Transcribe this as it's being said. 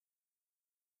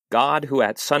God, who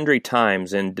at sundry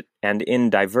times and in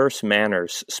diverse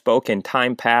manners spoke in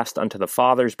time past unto the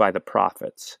fathers by the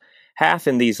prophets, hath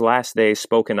in these last days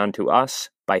spoken unto us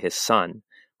by his Son,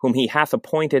 whom he hath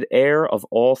appointed heir of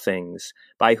all things,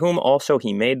 by whom also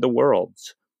he made the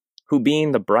worlds, who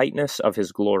being the brightness of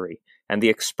his glory, and the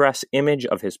express image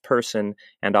of his person,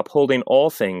 and upholding all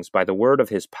things by the word of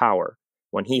his power,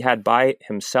 when he had by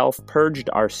himself purged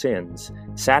our sins,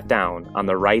 sat down on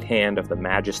the right hand of the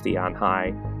Majesty on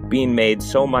high, being made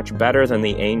so much better than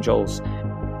the angels,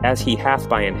 as he hath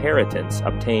by inheritance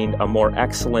obtained a more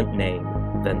excellent name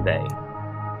than they.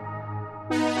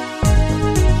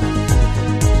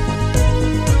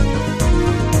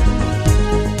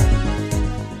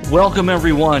 Welcome,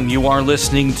 everyone. You are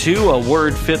listening to A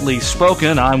Word Fitly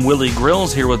Spoken. I'm Willie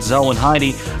Grills here with Zelwyn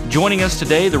Heide. Joining us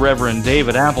today, the Reverend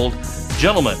David Appold.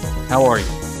 Gentlemen, how are you?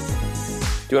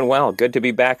 Doing well. Good to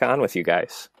be back on with you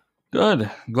guys.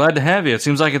 Good. Glad to have you. It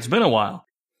seems like it's been a while.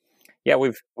 Yeah,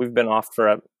 we've been off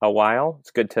for a while.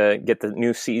 It's good to get the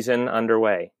new season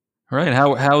underway. All right.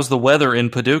 How's the weather in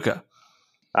Paducah?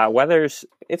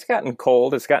 It's gotten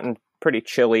cold. It's gotten pretty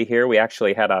chilly here. We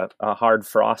actually had a hard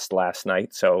frost last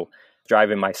night, so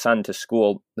driving my son to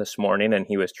school this morning, and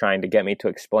he was trying to get me to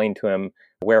explain to him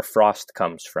where frost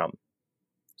comes from.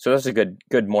 So this is a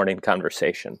good morning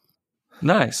conversation.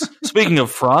 Nice. Speaking of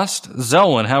frost,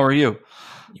 Zelwyn, how are you?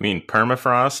 You mean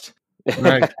permafrost?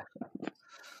 Right.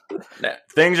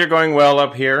 Things are going well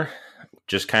up here.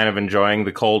 Just kind of enjoying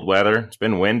the cold weather. It's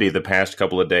been windy the past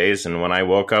couple of days, and when I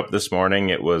woke up this morning,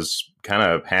 it was kind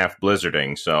of half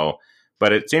blizzarding.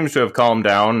 But it seems to have calmed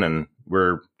down, and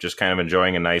we're just kind of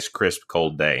enjoying a nice, crisp,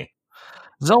 cold day.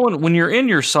 Zelwyn, when you're in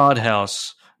your sod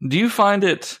house, do you find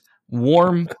it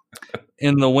warm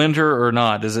in the winter or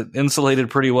not? Is it insulated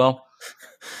pretty well?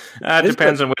 It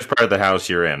depends on which part of the house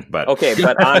you're in. But okay,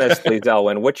 but honestly,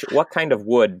 Zelwyn, what kind of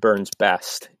wood burns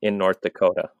best in North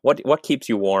Dakota? What keeps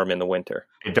you warm in the winter?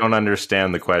 I don't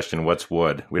understand the question. What's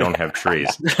wood? We don't have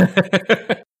trees.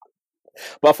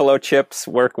 Buffalo chips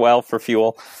work well for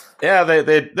fuel. Yeah,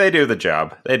 they do the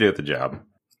job. They do the job.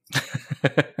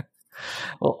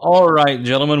 Well, all right,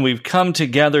 gentlemen, we've come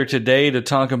together today to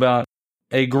talk about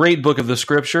a great book of the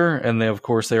Scripture, and of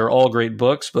course they are all great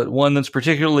books, but one that's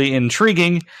particularly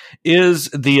intriguing is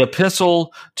the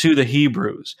Epistle to the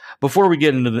Hebrews. Before we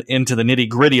get into the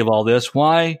nitty-gritty of all this,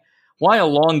 why a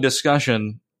long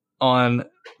discussion on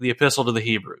the Epistle to the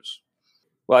Hebrews?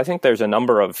 Well, I think there's a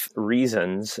number of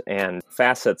reasons and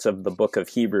facets of the book of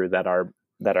Hebrew that are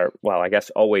well, I guess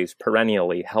always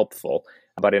perennially helpful,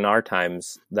 but in our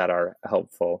times that are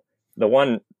helpful.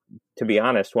 To be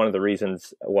honest, one of the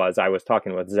reasons was I was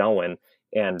talking with Zelwyn,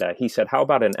 and he said, how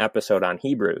about an episode on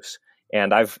Hebrews?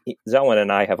 And Zelwyn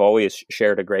and I have always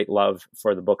shared a great love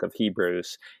for the book of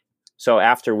Hebrews. So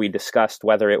after we discussed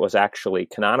whether it was actually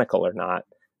canonical or not,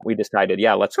 we decided,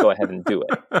 yeah, let's go ahead and do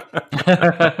it.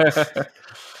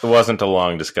 It wasn't a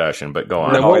long discussion, but go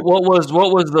on. Yeah, what was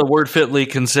the word fitly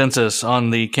consensus on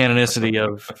the canonicity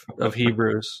of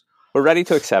Hebrews? We're ready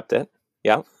to accept it.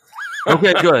 Yeah.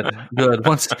 Okay, good.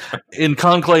 Once in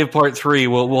Conclave Part 3,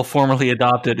 we'll formally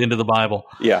adopt it into the Bible.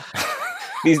 Yeah.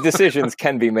 These decisions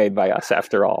can be made by us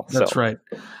after all. That's right.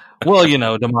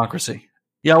 Well, democracy.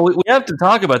 Yeah, we have to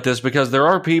talk about this because there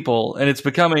are people, and it's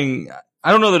becoming,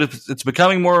 I don't know that it's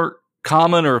becoming more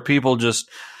common or if people just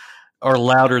are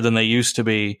louder than they used to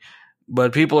be,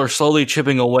 but people are slowly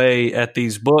chipping away at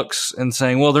these books and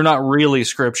saying, well, they're not really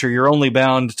Scripture. You're only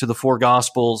bound to the 4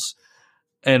 Gospels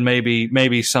and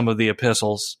maybe some of the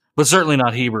epistles, but certainly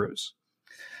not Hebrews.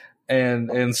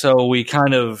 And so we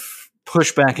kind of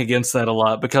push back against that a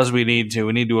lot because we need to.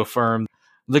 We need to affirm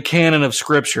the canon of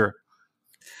Scripture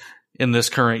in this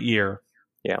current year.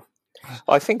 Yeah.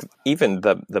 Well, I think even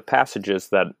the passages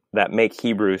that make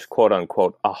Hebrews, quote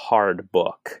unquote, a hard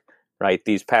book, right?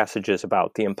 These passages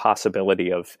about the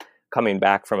impossibility of coming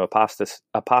back from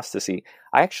apostasy,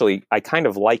 I kind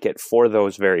of like it for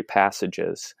those very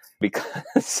passages,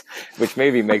 because, which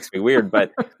maybe makes me weird,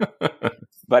 but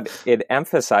it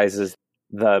emphasizes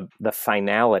the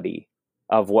finality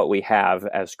of what we have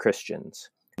as Christians,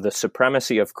 the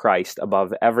supremacy of Christ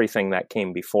above everything that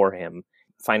came before him.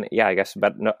 I guess,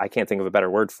 but no, I can't think of a better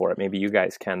word for it. Maybe you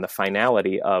guys can. The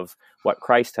finality of what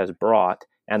Christ has brought,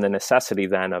 and the necessity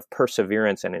then of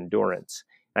perseverance and endurance.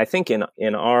 And I think in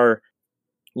our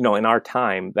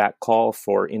time, that call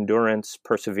for endurance,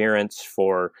 perseverance,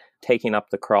 for taking up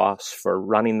the cross, for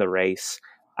running the race,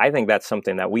 I think that's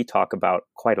something that we talk about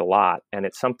quite a lot. And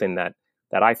it's something that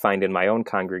I find in my own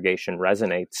congregation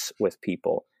resonates with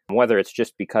people. Whether it's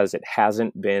just because it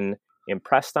hasn't been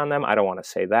impressed on them, I don't want to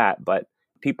say that, but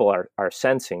people are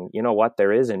sensing, you know what,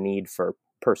 there is a need for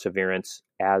perseverance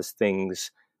as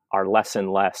things are less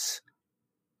and less,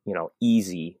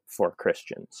 easy for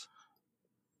Christians.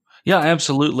 Yeah,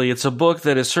 absolutely. It's a book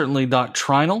that is certainly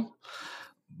doctrinal,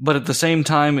 but at the same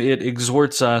time, it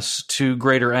exhorts us to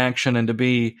greater action and to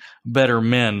be better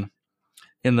men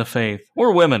in the faith,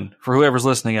 or women, for whoever's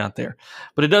listening out there.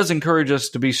 But it does encourage us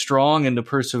to be strong and to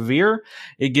persevere.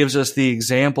 It gives us the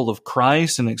example of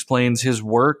Christ and explains his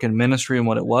work and ministry and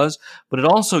what it was. But it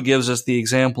also gives us the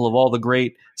example of all the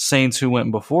great saints who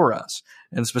went before us,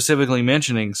 and specifically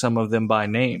mentioning some of them by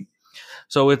name.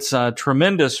 So it's a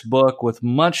tremendous book with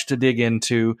much to dig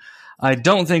into. I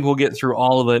don't think we'll get through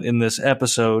all of it in this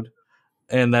episode,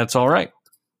 and that's all right.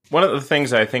 One of the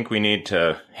things I think we need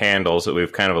to handle, that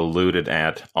we've kind of alluded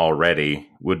at already,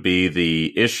 would be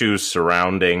the issues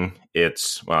surrounding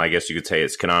its, well, I guess you could say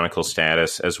its canonical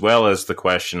status, as well as the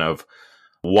question of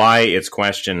why it's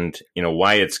questioned,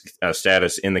 why its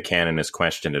status in the canon is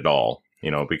questioned at all,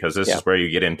 because this is where you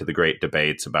get into the great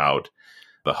debates about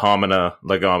the homina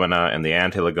legomena and the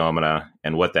antilegomena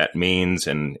and what that means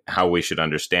and how we should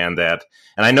understand that.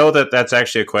 And I know that that's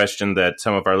actually a question that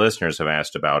some of our listeners have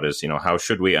asked about is, how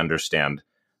should we understand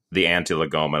the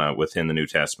antilegomena within the New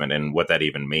Testament and what that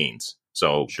even means?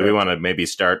 So do we want to maybe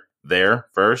start there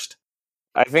first?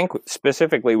 I think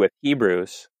specifically with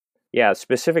Hebrews,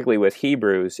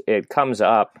 it comes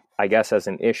up, I guess, as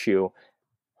an issue.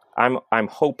 I'm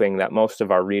hoping that most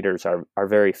of our readers are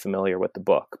very familiar with the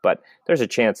book, but there's a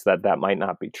chance that might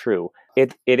not be true.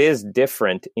 It is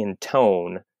different in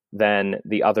tone than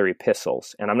the other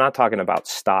epistles. And I'm not talking about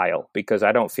style, because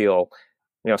I don't feel,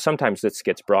 sometimes this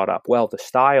gets brought up. Well, the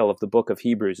style of the book of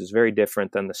Hebrews is very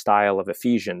different than the style of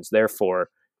Ephesians. Therefore,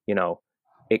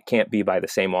 it can't be by the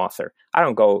same author. I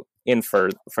don't go in for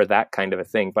that kind of a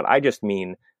thing, but I just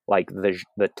mean like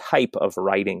the type of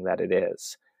writing that it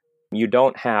is. You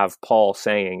don't have Paul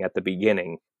saying at the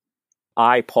beginning,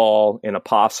 I, Paul, an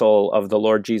apostle of the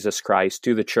Lord Jesus Christ,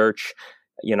 to the church,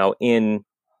 in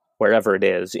wherever it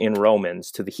is, in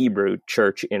Romans, to the Hebrew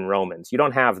church in Romans. You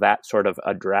don't have that sort of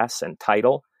address and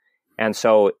title. And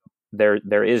so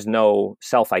there is no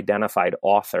self-identified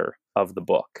author of the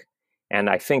book. And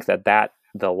I think that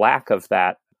the lack of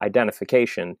that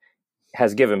identification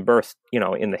has given birth,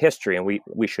 in the history, and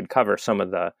we should cover some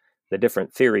of the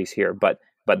different theories here, but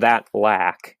that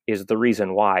lack is the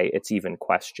reason why it's even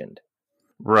questioned.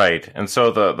 Right. And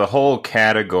so the whole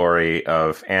category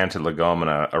of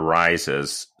antilegomena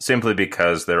arises simply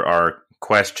because there are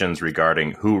questions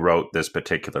regarding who wrote this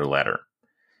particular letter.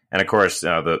 And of course,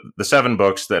 the 7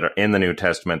 books that are in the New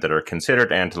Testament that are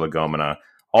considered antilegomena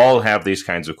all have these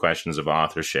kinds of questions of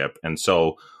authorship. And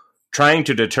so trying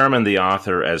to determine the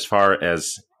author as far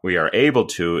as we are able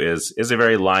to is a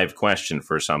very live question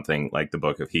for something like the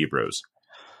book of Hebrews.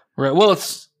 Right. Well,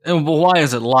 why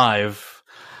is it live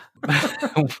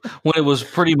when it was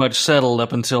pretty much settled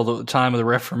up until the time of the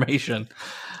Reformation?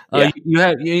 You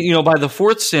have, by the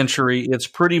 4th century, it's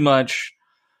pretty much,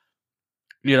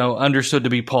 understood to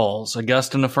be Paul's.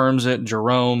 Augustine affirms it,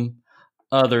 Jerome,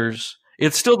 others.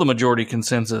 It's still the majority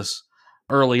consensus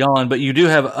early on, but you do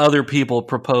have other people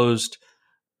proposed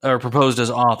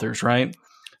as authors, right?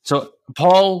 So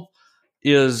Paul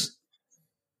is,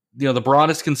 the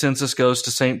broadest consensus goes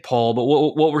to St. Paul, but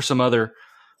what were some other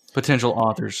potential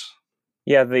authors?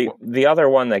 Yeah, the other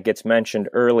one that gets mentioned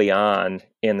early on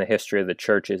in the history of the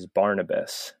church is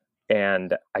Barnabas.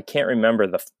 And I can't remember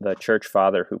the church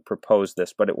father who proposed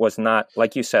this, but it was not,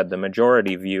 like you said, the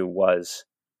majority view was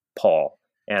Paul.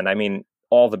 And I mean,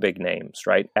 all the big names,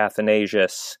 right?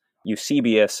 Athanasius,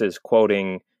 Eusebius is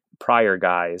quoting prior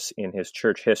guys in his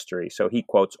church history. So he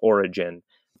quotes Origen,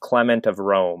 Clement of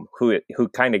Rome, who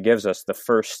kind of gives us the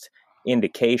first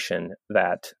indication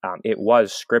that it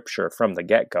was scripture from the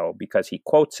get-go, because he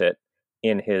quotes it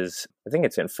in his, I think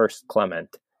it's in First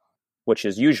Clement, which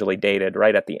is usually dated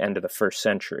right at the end of the 1st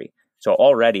century. So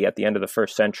already at the end of the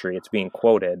 1st century, it's being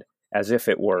quoted as if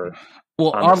it were.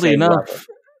 Well, oddly enough,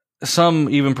 some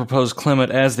even propose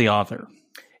Clement as the author.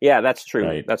 Yeah, that's true.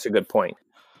 Right. That's a good point.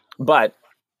 But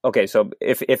okay, so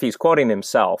if he's quoting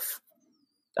himself,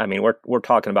 I mean, we're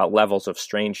talking about levels of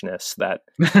strangeness that,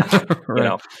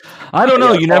 right. I don't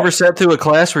know. You never sat through a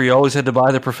class where you always had to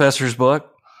buy the professor's book?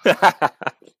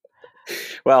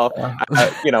 Well,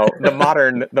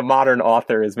 the modern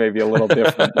author is maybe a little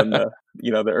different than the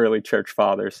early church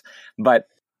fathers. But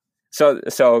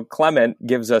so Clement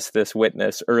gives us this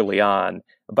witness early on,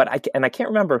 but I can't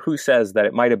remember who says that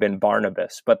it might have been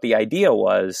Barnabas, but the idea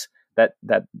was that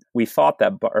we thought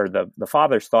that, or the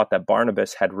fathers thought that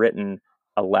Barnabas had written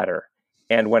a letter,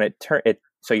 and when it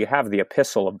So you have the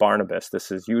Epistle of Barnabas.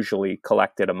 This is usually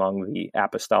collected among the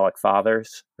apostolic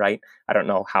fathers, right? I don't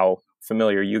know how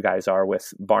familiar you guys are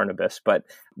with Barnabas, but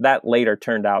that later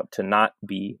turned out to not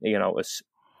be, it was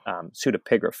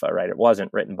pseudepigrapha, right? It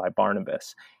wasn't written by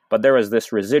Barnabas. But there was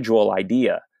this residual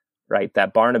idea, right,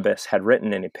 that Barnabas had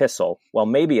written an epistle. Well,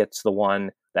 maybe it's the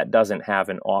one that doesn't have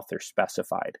an author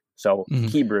specified. So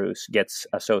Hebrews gets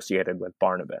associated with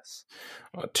Barnabas.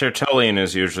 Tertullian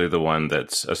is usually the one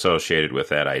that's associated with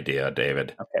that idea,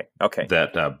 David. Okay.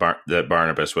 That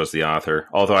Barnabas was the author.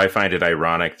 Although I find it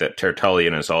ironic that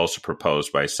Tertullian is also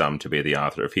proposed by some to be the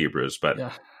author of Hebrews. But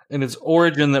yeah. And it's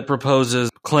Origen that proposes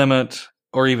Clement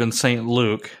or even St.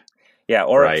 Luke. Yeah,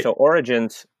 right. So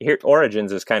Origen's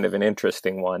is kind of an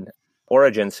interesting one.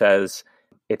 Origen says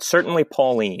it's certainly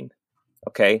Pauline.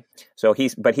 Okay, so he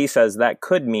says that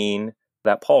could mean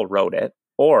that Paul wrote it,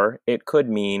 or it could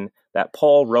mean that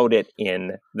Paul wrote it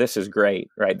in, this is great,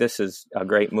 right? This is a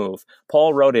great move.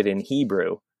 Paul wrote it in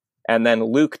Hebrew, and then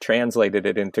Luke translated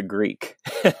it into Greek.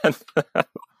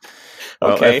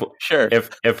 Okay, sure.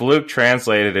 If Luke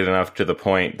translated it enough to the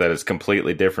point that it's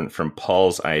completely different from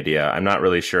Paul's idea, I'm not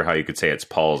really sure how you could say it's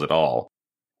Paul's at all.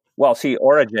 Well, see,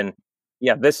 Origen,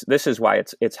 yeah, this is why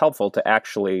it's helpful to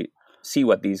actually see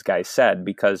what these guys said,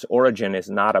 because Origen is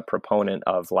not a proponent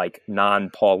of like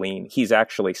non-Pauline. He's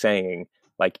actually saying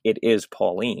like it is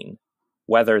Pauline.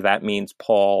 Whether that means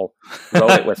Paul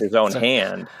wrote it with his own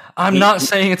hand. I'm not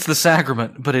saying it's the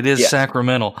sacrament, but it is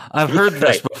sacramental. I've heard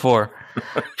this before.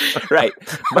 Right.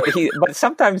 But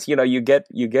sometimes, you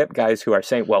get guys who are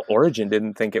saying, well, Origen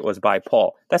didn't think it was by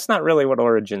Paul. That's not really what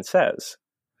Origen says.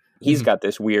 He's got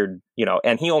this weird,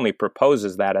 and he only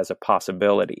proposes that as a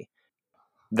possibility.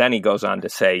 Then he goes on to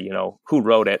say, who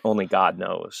wrote it, only God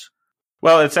knows.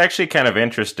 Well, it's actually kind of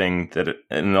interesting that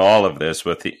in all of this,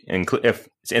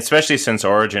 especially since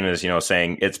Origen is,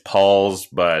 saying it's Paul's,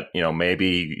 but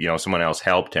maybe someone else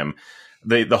helped him.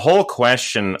 The whole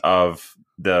question of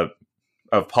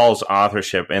Paul's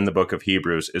authorship in the book of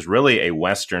Hebrews is really a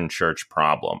Western Church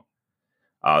problem.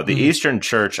 The Eastern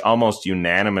Church almost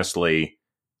unanimously.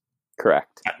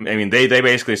 Correct. I mean, they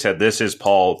basically said, this is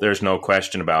Paul. There's no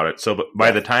question about it. So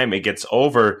by the time it gets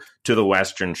over to the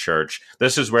Western Church,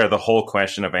 this is where the whole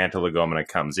question of antilegomena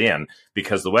comes in,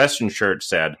 because the Western Church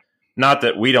said, not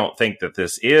that we don't think that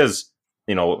this is,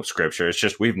 Scripture. It's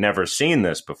just we've never seen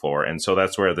this before. And so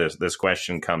that's where this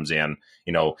question comes in,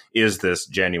 is this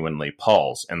genuinely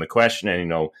Paul's? And the question,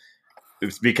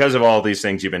 it's because of all these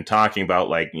things you've been talking about,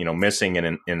 like, missing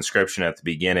an inscription at the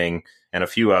beginning and a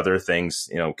few other things,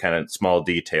 kind of small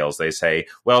details. They say,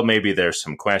 well, maybe there's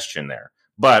some question there.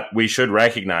 But we should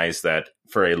recognize that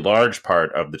for a large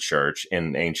part of the church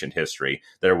in ancient history,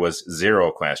 there was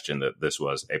zero question that this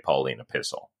was a Pauline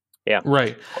epistle. Yeah.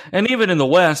 Right. And even in the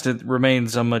West, it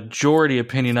remains a majority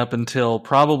opinion up until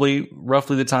probably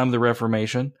roughly the time of the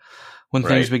Reformation, when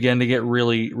things began to get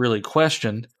really, really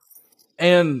questioned.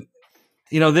 And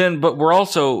but we're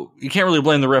also, you can't really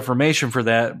blame the Reformation for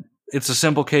that. It's a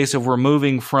simple case of we're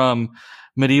moving from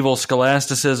medieval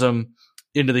scholasticism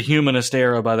into the humanist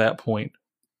era by that point.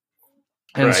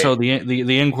 And so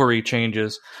the inquiry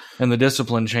changes and the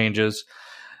discipline changes.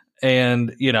 And,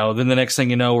 then the next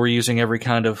thing you know, we're using every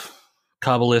kind of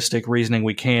Kabbalistic reasoning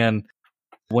we can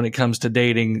when it comes to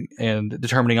dating and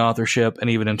determining authorship and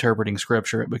even interpreting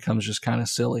Scripture. It becomes just kind of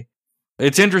silly.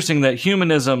 It's interesting that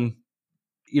humanism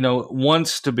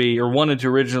wanted to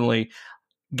originally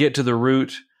get to the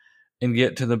root and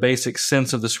get to the basic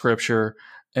sense of the Scripture,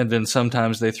 and then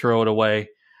sometimes they throw it away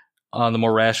on the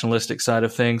more rationalistic side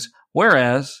of things.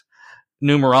 Whereas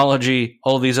numerology,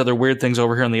 all these other weird things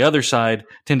over here on the other side,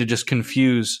 tend to just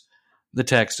confuse the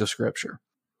text of Scripture.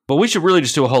 But we should really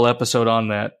just do a whole episode on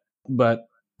that. But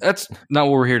that's not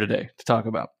what we're here today to talk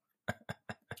about.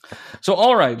 So,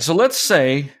 all right. So let's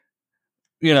say,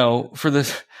 for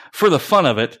the fun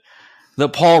of it,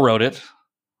 that Paul wrote it.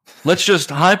 Let's just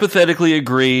hypothetically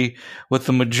agree with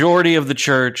the majority of the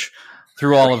church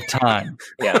through all of time.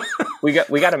 Yeah, we got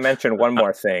to mention one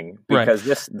more thing, because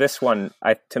this one,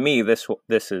 to me, this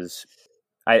is,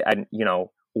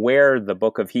 where the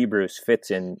book of Hebrews fits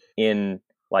in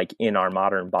our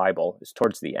modern Bible is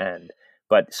towards the end.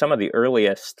 But some of the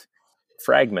earliest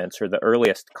fragments or the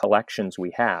earliest collections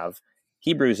we have,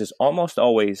 Hebrews is almost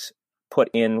always put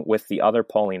in with the other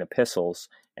Pauline epistles.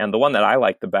 And the one that I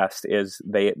like the best is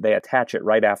they attach it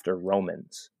right after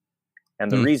Romans.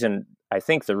 And the reason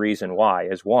why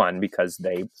is, one, because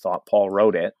they thought Paul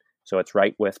wrote it, so it's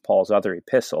right with Paul's other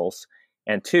epistles.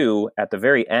 And two, at the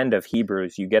very end of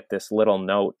Hebrews, you get this little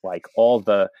note, like all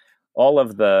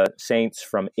of the saints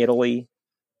from Italy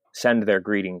send their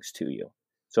greetings to you.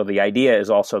 So the idea is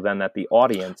also then that the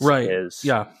audience Right. is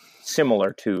Yeah.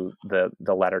 similar to the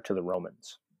letter to the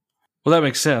Romans. Well, that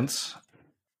makes sense.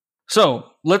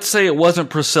 So let's say it wasn't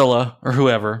Priscilla or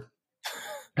whoever,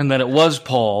 and that it was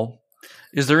Paul.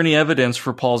 Is there any evidence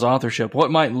for Paul's authorship? What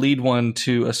might lead one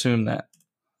to assume that?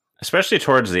 Especially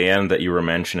towards the end that you were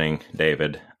mentioning,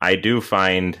 David, I do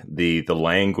find the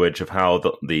language of how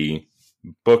the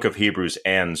book of Hebrews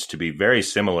ends to be very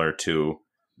similar to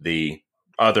the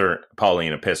other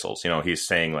Pauline epistles. He's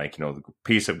saying the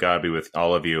peace of God be with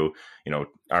all of you.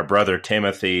 Our brother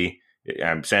Timothy,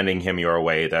 I'm sending him your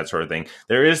way, that sort of thing.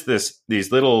 There is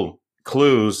these little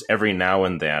clues every now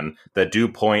and then that do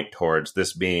point towards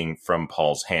this being from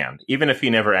Paul's hand, even if he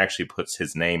never actually puts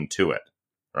his name to it,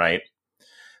 right?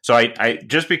 So I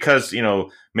just because,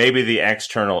 maybe the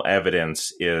external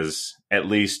evidence is, at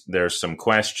least there's some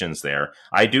questions there,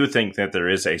 I do think that there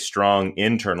is a strong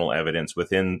internal evidence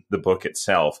within the book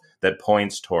itself that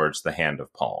points towards the hand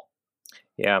of Paul.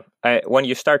 Yeah. When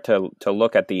you start to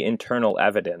look at the internal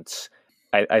evidence,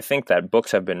 I think that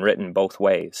books have been written both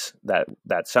ways. That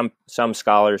some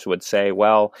scholars would say,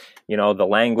 well, the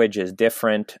language is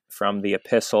different from the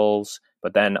epistles,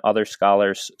 but then other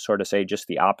scholars sort of say just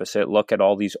the opposite. Look at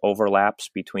all these overlaps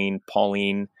between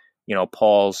Pauline,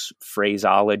 Paul's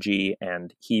phraseology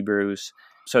and Hebrews.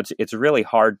 So it's really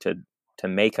hard to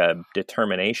make a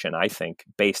determination, I think,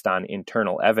 based on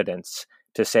internal evidence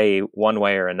to say one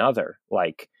way or another,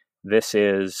 like this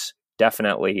is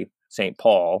definitely St.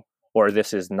 Paul or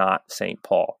this is not St.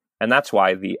 Paul. And that's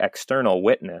why the external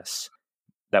witness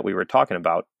that we were talking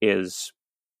about is,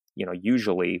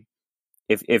 usually,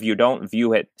 if you don't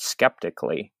view it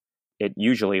skeptically, it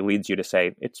usually leads you to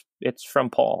say it's from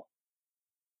Paul.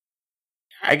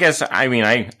 I guess,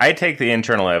 I take the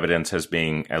internal evidence as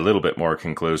being a little bit more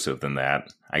conclusive than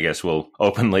that. I guess we'll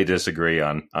openly disagree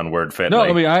on word fitly. No,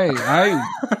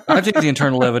 I think the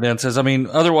internal evidence is,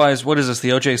 otherwise, what is this,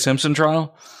 the O.J. Simpson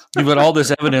trial? You've got all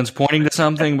this evidence pointing to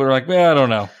something, but we're like, I don't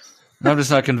know. I'm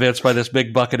just not convinced by this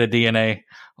big bucket of DNA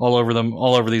all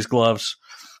over these gloves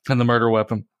and the murder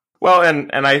weapon. Well,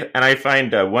 and I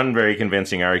find one very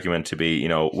convincing argument to be,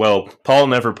 Paul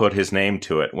never put his name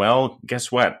to it. Well,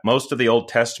 guess what? Most of the Old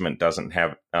Testament doesn't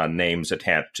have names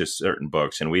attached to certain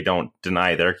books, and we don't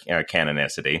deny their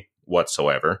canonicity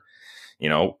whatsoever.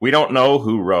 We don't know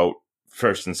who wrote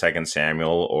 1st and 2nd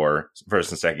Samuel or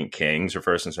 1st and 2nd Kings or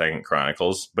 1st and 2nd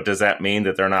Chronicles, but does that mean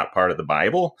that they're not part of the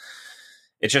Bible?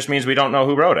 It just means we don't know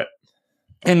who wrote it.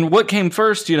 And what came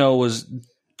first, was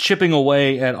chipping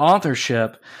away at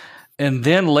authorship. And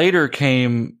then later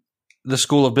came the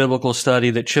School of Biblical Study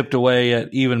that chipped away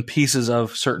at even pieces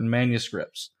of certain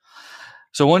manuscripts.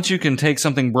 So once you can take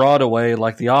something broad away,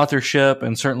 like the authorship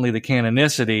and certainly the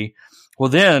canonicity, well,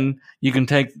 then you can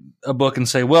take a book and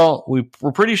say, well,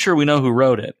 we're pretty sure we know who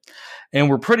wrote it. And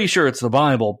we're pretty sure it's the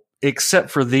Bible, except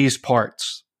for these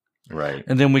parts. Right.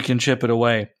 And then we can chip it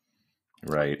away.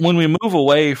 Right. When we move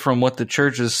away from what the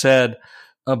church has said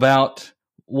about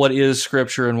what is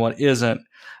Scripture and what isn't,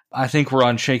 I think we're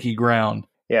on shaky ground.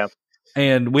 Yeah.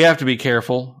 And we have to be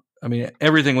careful.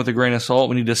 Everything with a grain of salt.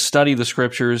 We need to study the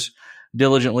Scriptures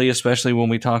diligently, especially when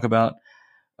we talk about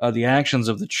the actions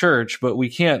of the church, but we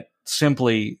can't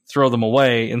simply throw them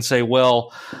away and say,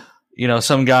 well,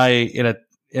 some guy in a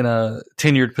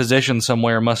tenured position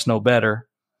somewhere must know better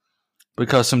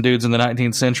because some dudes in the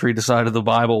 19th century decided the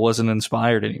Bible wasn't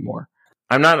inspired anymore.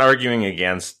 I'm not arguing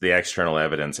against the external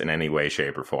evidence in any way,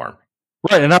 shape, or form.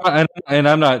 Right, and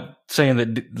I'm not saying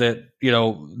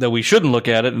that we shouldn't look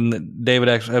at it, and that David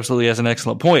absolutely has an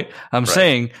excellent point. I'm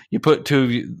saying you put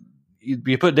David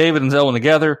and Zelwyn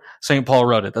together, St. Paul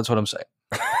wrote it. That's what I'm saying.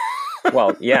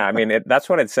 Well, yeah, that's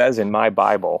what it says in my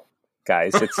Bible,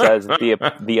 guys. It says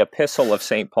the epistle of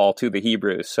St. Paul to the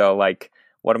Hebrews. So,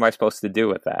 what am I supposed to do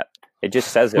with that? It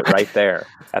just says it right there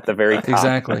at the very top.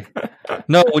 Exactly.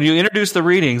 No, when you introduce the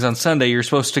readings on Sunday, you're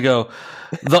supposed to go,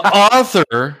 the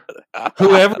author,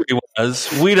 whoever he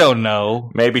was, we don't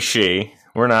know. Maybe she.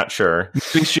 We're not sure.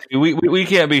 We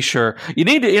can't be sure. You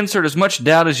need to insert as much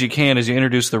doubt as you can as you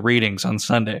introduce the readings on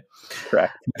Sunday.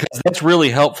 Correct. Because that's really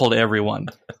helpful to everyone.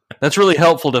 That's really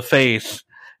helpful to faith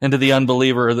and to the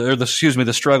unbeliever or the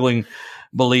struggling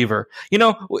believer.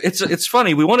 It's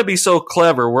funny. We want to be so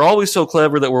clever. We're always so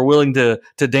clever that we're willing to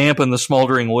dampen the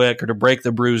smoldering wick or to break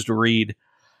the bruised reed.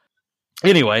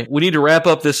 Anyway, we need to wrap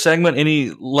up this segment.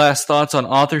 Any last thoughts on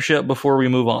authorship before we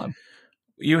move on?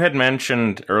 You had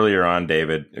mentioned earlier on,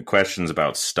 David, questions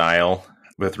about style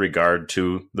with regard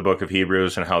to the book of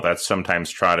Hebrews and how that's sometimes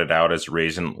trotted out as a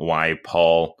reason why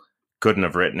Paul couldn't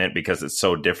have written it because it's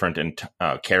so different in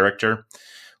character.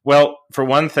 Well, for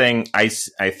one thing, I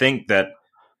think that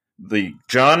the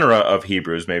genre of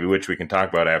Hebrews, maybe, which we can talk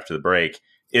about after the break,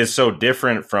 is so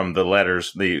different from the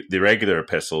letters, the regular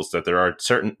epistles, that there are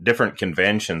certain different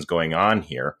conventions going on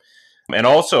here. And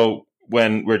also,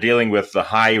 when we're dealing with the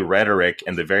high rhetoric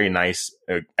and the very nice,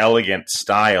 elegant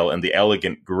style and the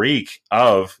elegant Greek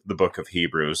of the book of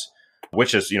Hebrews,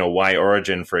 which is, why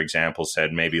Origen, for example,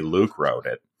 said maybe Luke wrote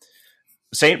it.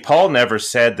 St. Paul never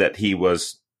said that he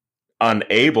was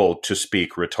unable to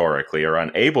speak rhetorically or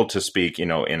unable to speak,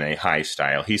 in a high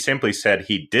style. He simply said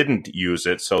he didn't use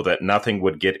it so that nothing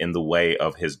would get in the way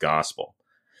of his gospel.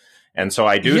 And so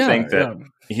I do think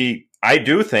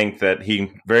that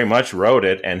he very much wrote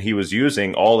it, and he was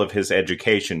using all of his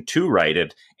education to write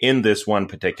it in this one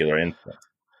particular instance.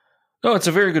 No, it's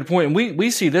a very good point. We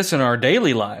see this in our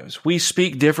daily lives. We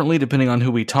speak differently depending on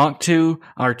who we talk to.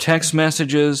 Our text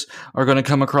messages are going to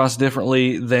come across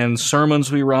differently than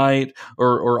sermons we write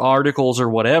or articles or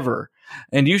whatever.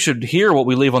 And you should hear what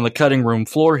we leave on the cutting room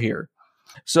floor here.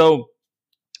 So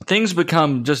things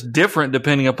become just different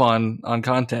depending upon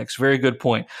context. Very good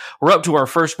point. We're up to our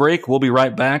first break. We'll be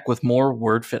right back with more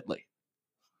Word Fitly.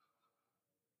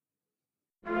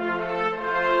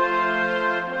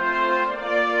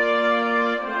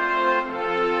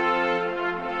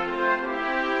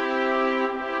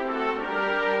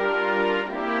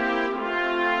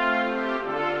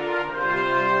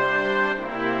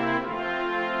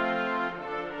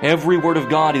 Every word of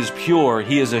God is pure.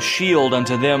 He is a shield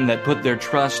unto them that put their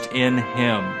trust in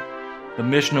Him. The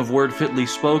mission of Word Fitly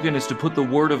Spoken is to put the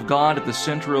Word of God at the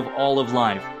center of all of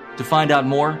life. To find out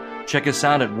more, check us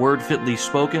out at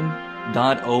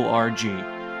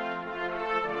wordfitlyspoken.org.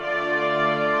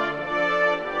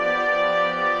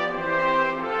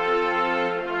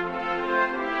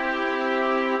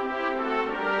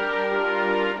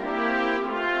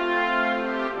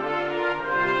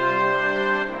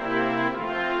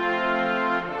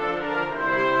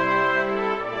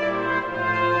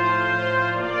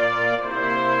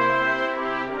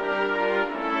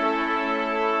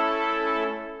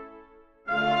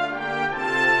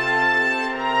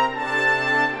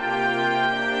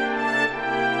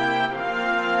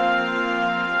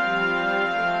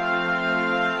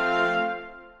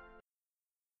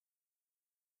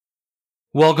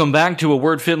 Welcome back to A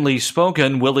Word Fitly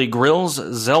Spoken. Willie Grills,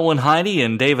 Zelwyn Heide,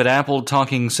 and David Apple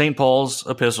talking St. Paul's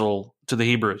epistle to the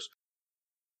Hebrews.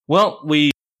 Well,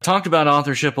 we talked about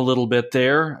authorship a little bit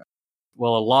there.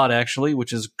 Well, a lot, actually,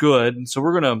 which is good. So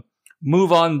we're going to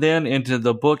move on then into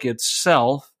the book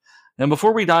itself. And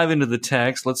before we dive into the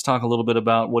text, let's talk a little bit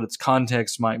about what its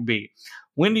context might be.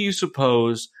 When do you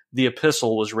suppose the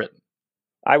epistle was written?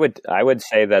 I would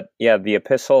say that, the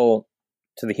epistle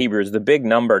to the Hebrews, the big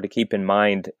number to keep in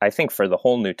mind, I think for the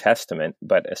whole New Testament,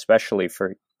 but especially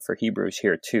for Hebrews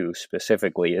here too,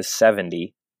 specifically, is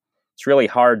 70. It's really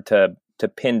hard to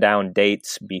pin down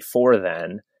dates before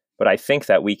then, but I think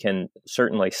that we can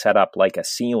certainly set up like a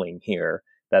ceiling here,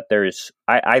 that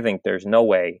I think there's no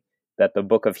way that the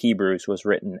book of Hebrews was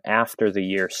written after the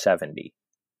year 70.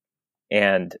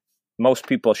 And most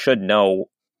people should know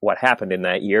what happened in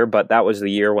that year, but that was the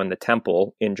year when the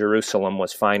temple in Jerusalem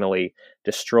was finally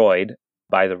destroyed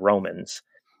by the Romans.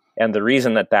 And the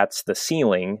reason that that's the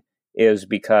ceiling is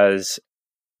because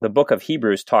the book of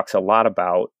Hebrews talks a lot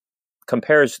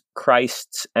compares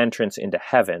Christ's entrance into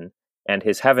heaven and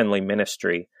his heavenly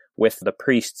ministry with the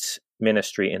priest's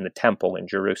ministry in the temple in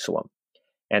Jerusalem.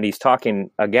 And he's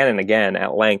talking again and again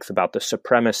at length about the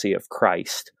supremacy of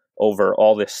Christ over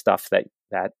all this stuff that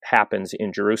happens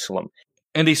in Jerusalem.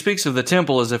 And he speaks of the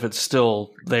temple as if it's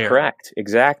still there. Correct,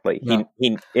 exactly. Yeah.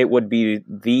 It would be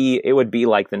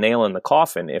like the nail in the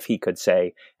coffin if he could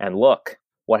say, "And look,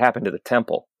 what happened to the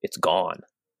temple? It's gone."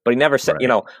 But he never said,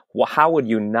 Right. How would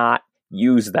you not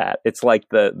use that? It's like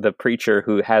the preacher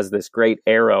who has this great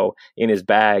arrow in his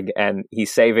bag and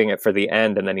he's saving it for the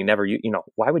end, and then he never,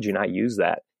 why would you not use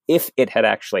that if it had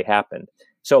actually happened?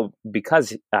 So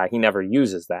because he never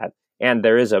uses that, and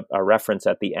there is a reference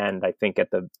at the end, I think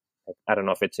I don't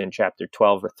know if it's in chapter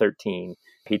 12 or 13,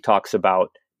 he talks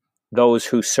about those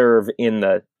who serve in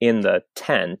the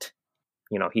tent,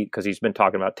 because he's been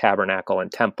talking about tabernacle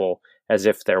and temple as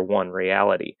if they're one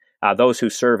reality. Those who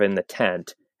serve in the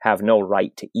tent have no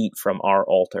right to eat from our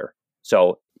altar.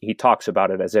 So he talks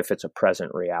about it as if it's a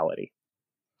present reality.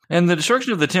 And the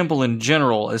destruction of the temple in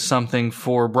general is something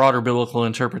for broader biblical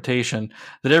interpretation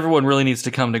that everyone really needs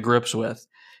to come to grips with.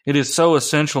 It is so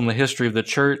essential in the history of the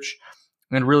church,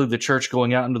 and really the church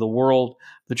going out into the world,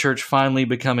 the church finally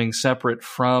becoming separate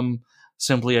from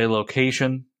simply a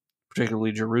location,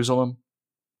 particularly Jerusalem.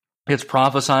 It's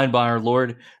prophesied by our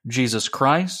Lord Jesus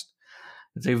Christ.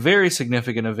 It's a very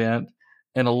significant event,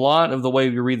 And a lot of the way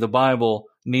we read the Bible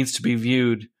needs to be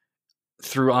viewed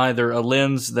through either a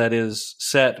lens that is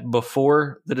set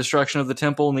before the destruction of the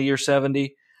temple in the year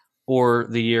 70 or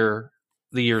the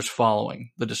years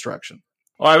following the destruction.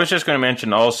 Well, I was just going to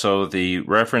mention also the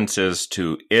references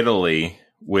to Italy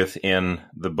within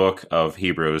the book of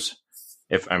Hebrews,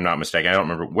 if I'm not mistaken. I don't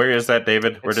remember. Where is that,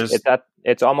 David? Where does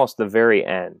it's almost the very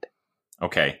end.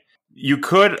 Okay. You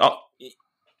could,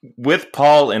 with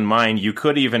Paul in mind, you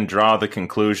could even draw the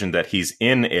conclusion that he's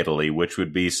in Italy, which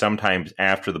would be sometimes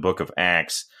after the book of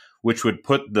Acts, which would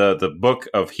put the book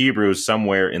of Hebrews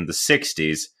somewhere in the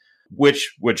 60s,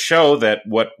 which would show that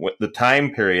what the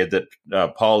time period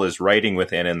that Paul is writing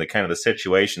within and the kind of the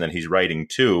situation that he's writing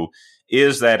to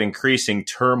is that increasing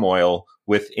turmoil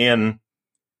within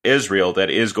Israel that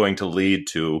is going to lead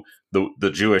to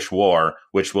the Jewish war,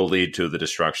 which will lead to the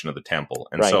destruction of the temple.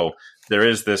 And so there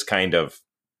is this kind of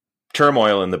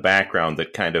turmoil in the background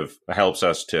that kind of helps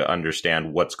us to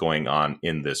understand what's going on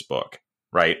in this book,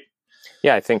 right?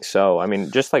 Yeah, I think so. I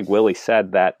mean, just like Willie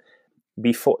said, that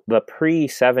before the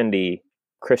pre-70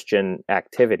 Christian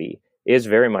activity is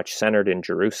very much centered in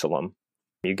Jerusalem.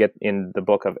 You get in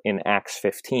Acts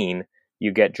 15,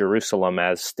 you get Jerusalem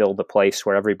as still the place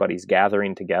where everybody's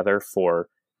gathering together for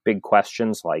big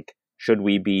questions like, should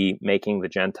we be making the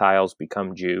Gentiles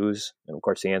become Jews? And of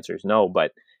course the answer is no,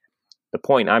 but the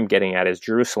point I'm getting at is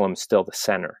Jerusalem's still the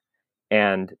center.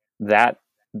 And that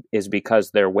is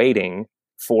because they're waiting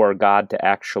for God to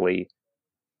actually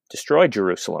destroy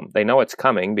Jerusalem. They know it's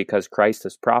coming because Christ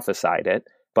has prophesied it,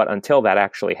 but until that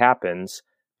actually happens,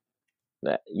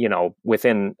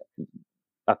 within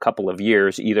a couple of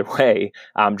years, either way,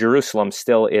 Jerusalem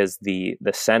still is the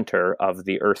center of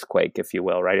the earthquake, if you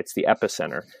will, right? It's the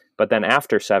epicenter. But then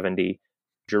after 70,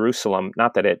 Jerusalem,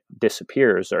 not that it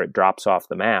disappears or it drops off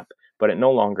the map, but it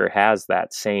no longer has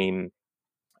that same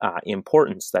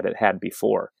importance that it had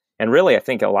before. And really, I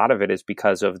think a lot of it is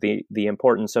because of the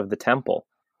importance of the temple,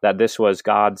 that this was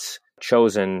God's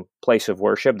chosen place of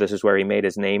worship. This is where he made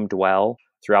his name dwell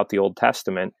throughout the Old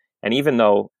Testament. And even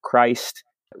though Christ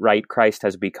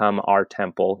has become our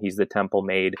temple, he's the temple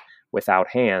made without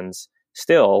hands,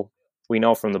 still, we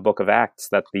know from the book of Acts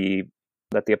that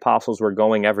the apostles were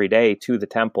going every day to the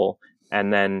temple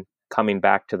and then coming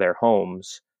back to their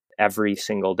homes every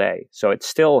single day. So it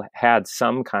still had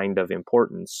some kind of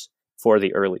importance for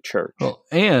the early church. Well,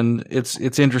 and it's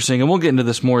interesting, and we'll get into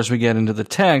this more as we get into the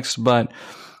text, but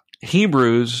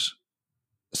Hebrews,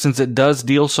 since it does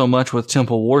deal so much with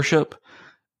temple worship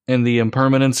and the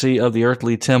impermanency of the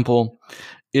earthly temple,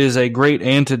 is a great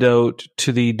antidote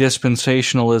to the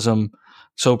dispensationalism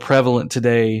so prevalent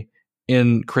today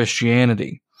in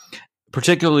Christianity,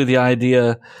 particularly the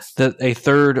idea that a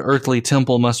third earthly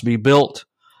temple must be built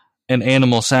and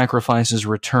animal sacrifices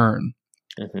return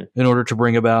in order to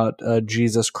bring about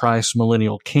Jesus Christ's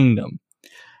millennial kingdom.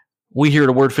 We here at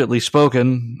A Word Fitly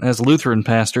Spoken, as Lutheran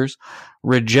pastors,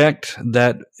 reject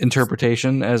that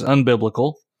interpretation as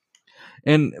unbiblical,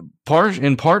 and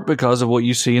in part because of what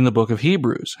you see in the book of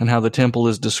Hebrews and how the temple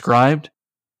is described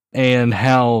and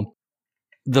how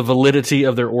the validity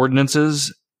of their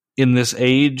ordinances in this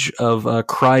age of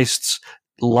Christ's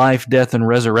life, death, and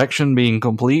resurrection being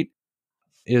complete,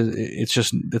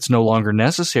 it's no longer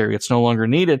necessary. It's no longer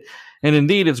needed. And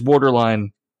indeed, it's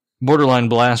borderline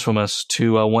blasphemous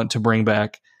to want to bring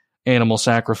back animal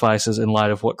sacrifices in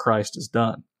light of what Christ has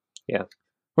done. Yeah.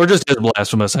 Or just as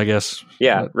blasphemous, I guess.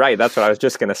 Yeah, right. That's what I was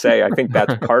just going to say. I think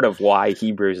that's part of why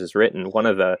Hebrews is written. One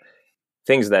of the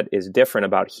things that is different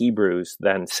about Hebrews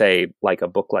than, say, like a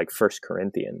book like 1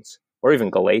 Corinthians or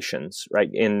even Galatians, right?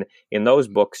 In those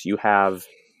books, you have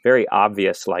very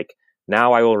obvious, like,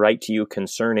 now I will write to you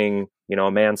concerning,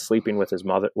 a man sleeping with his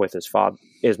mother,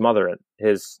 his mother,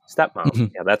 his stepmom. Mm-hmm.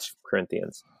 Yeah, that's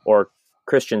Corinthians. Or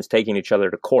Christians taking each other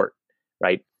to court,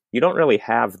 right? You don't really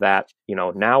have that,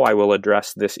 now I will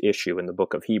address this issue in the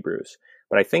book of Hebrews.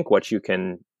 But I think what you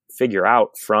can figure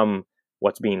out from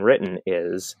what's being written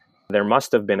is there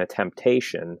must have been a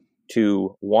temptation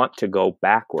to want to go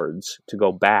backwards, to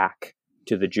go back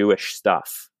to the Jewish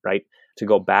stuff, right? To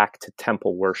go back to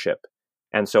temple worship.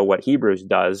 And so what Hebrews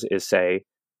does is say,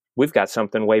 we've got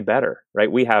something way better,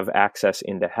 right? We have access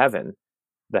into heaven.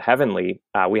 The heavenly,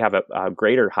 we have a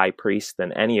greater high priest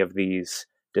than any of these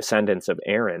descendants of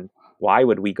Aaron. Why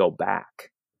would we go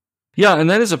back? Yeah, and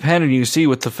that is a pattern you see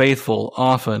with the faithful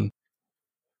often.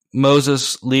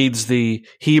 Moses leads the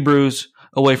Hebrews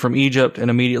away from Egypt, and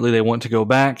immediately they want to go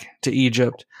back to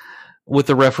Egypt. With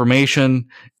the Reformation,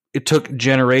 it took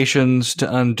generations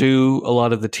to undo a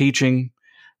lot of the teaching,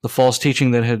 the false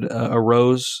teaching that had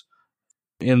arose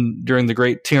during the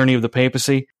great tyranny of the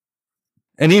papacy.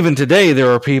 And even today,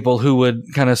 there are people who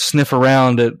would kind of sniff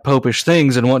around at popish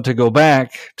things and want to go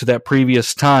back to that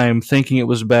previous time, thinking it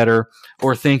was better,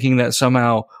 or thinking that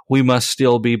somehow we must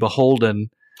still be beholden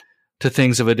to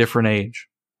things of a different age.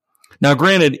 Now,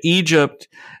 granted, Egypt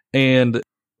and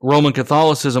Roman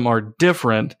Catholicism are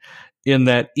different in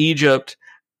that Egypt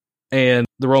and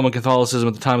the Roman Catholicism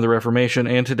at the time of the Reformation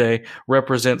and today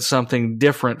represent something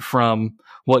different from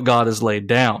what God has laid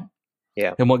down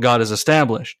and what God has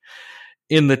established.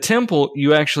 In the temple,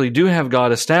 you actually do have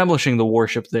God establishing the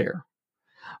worship there,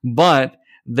 but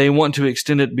they want to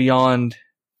extend it beyond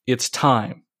its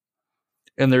time.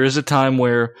 And there is a time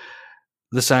where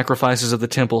the sacrifices of the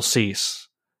temple cease,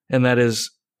 and that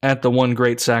is at the one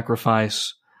great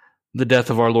sacrifice, the death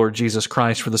of our Lord Jesus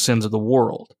Christ for the sins of the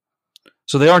world.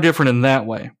 So they are different in that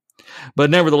way. But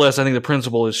nevertheless, I think the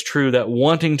principle is true that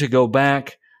wanting to go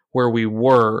back where we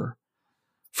were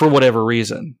for whatever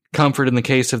reason, comfort in the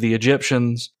case of the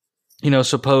Egyptians,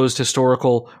 supposed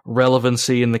historical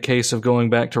relevancy in the case of going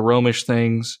back to Romish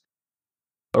things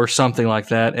or something like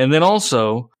that. And then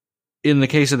also, in the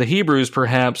case of the Hebrews,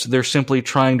 perhaps they're simply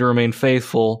trying to remain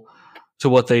faithful to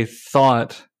what they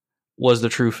thought was the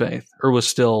true faith or was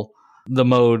still the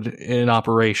mode in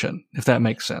operation, if that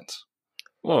makes sense.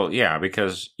 Well, yeah,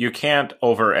 because you can't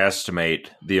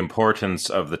overestimate the importance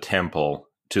of the temple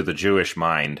to the Jewish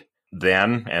mind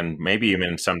then, and maybe even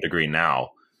in some degree now,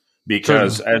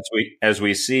 because as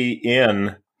we see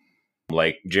in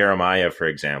like Jeremiah, for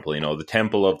example, the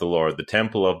temple of the Lord, the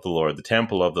temple of the Lord, the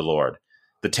temple of the Lord.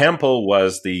 The temple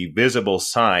was the visible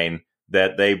sign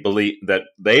that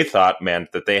they thought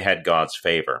meant that they had God's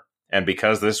favor. And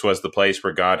because this was the place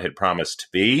where God had promised to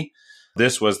be,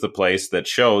 this was the place that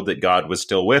showed that God was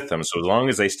still with them. So as long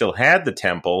as they still had the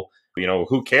temple,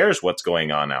 who cares what's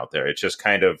going on out there? It's just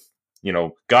kind of,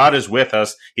 God is with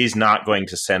us. He's not going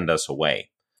to send us away,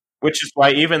 which is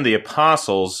why even the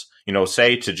apostles,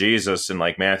 say to Jesus in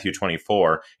like Matthew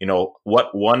 24,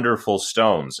 what wonderful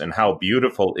stones and how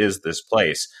beautiful is this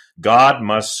place. God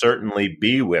must certainly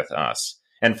be with us.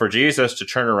 And for Jesus to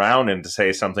turn around and to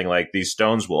say something like these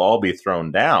stones will all be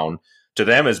thrown down to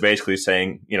them is basically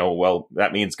saying, well,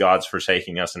 that means God's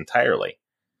forsaking us entirely.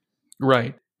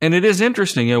 Right. And it is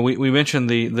interesting. We mentioned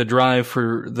the drive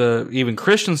for even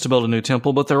Christians to build a new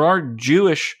temple, but there are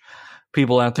Jewish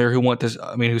people out there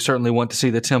who certainly want to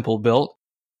see the temple built.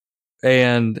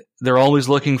 And they're always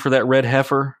looking for that red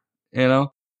heifer, and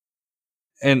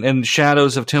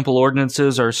shadows of temple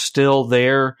ordinances are still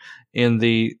there in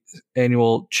the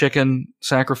annual chicken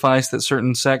sacrifice that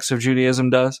certain sects of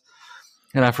Judaism does.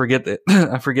 And I forget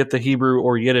the Hebrew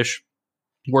or Yiddish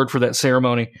word for that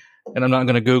ceremony, and I'm not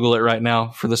going to Google it right now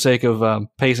for the sake of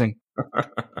pacing.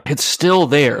 It's still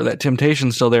there. That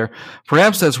temptation's still there.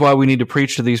 Perhaps that's why we need to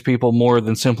preach to these people more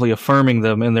than simply affirming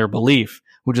them in their belief,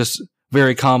 which is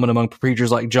very common among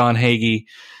preachers like John Hagee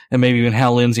and maybe even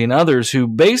Hal Lindsey and others who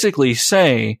basically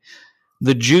say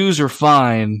the Jews are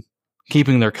fine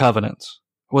keeping their covenants.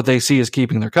 What they see is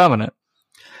keeping their covenant.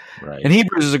 Right. And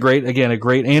Hebrews is a great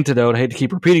antidote. I hate to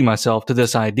keep repeating myself to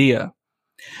this idea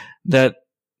that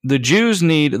the Jews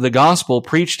need the gospel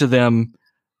preached to them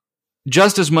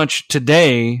just as much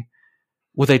today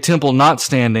with a temple not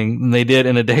standing than they did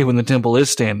in a day when the temple is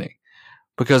standing,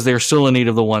 because they're still in need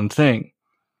of the one thing,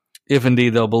 if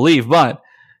indeed they'll believe. But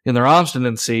in their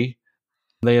obstinacy,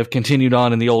 they have continued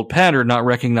on in the old pattern, not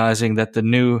recognizing that the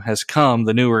new has come,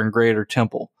 the newer and greater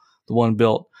temple, the one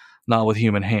built not with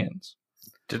human hands.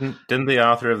 Didn't the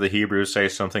author of the Hebrews say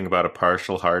something about a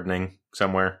partial hardening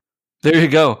somewhere? There you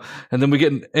go. And then we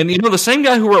get, and the same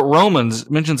guy who wrote Romans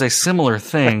mentions a similar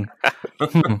thing.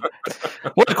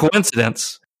 What a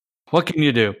coincidence. What can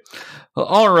you do? Well,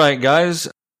 all right, guys.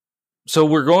 So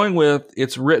we're going with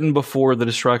it's written before the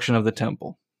destruction of the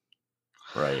temple.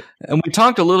 Right. And we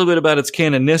talked a little bit about its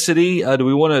canonicity. Do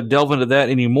we want to delve into that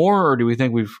anymore, or do we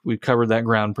think we've covered that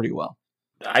ground pretty well?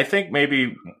 I think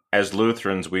maybe as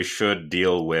Lutherans, we should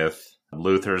deal with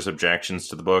Luther's objections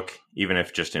to the book, even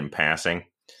if just in passing,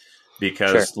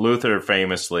 because Luther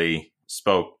famously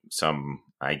spoke some,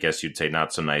 I guess you'd say,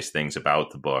 not so nice things about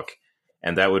the book.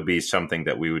 And that would be something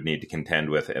that we would need to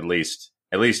contend with, at least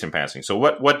in passing. So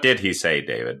what did he say,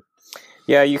 David?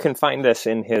 Yeah, you can find this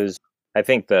in his, I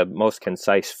think, the most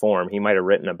concise form. He might have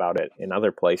written about it in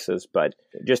other places, but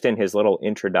just in his little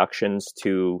introductions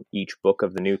to each book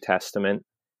of the New Testament,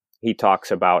 he talks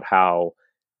about how,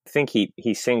 I think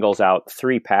he singles out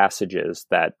 3 passages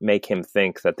that make him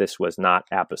think that this was not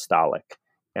apostolic.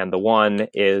 And the one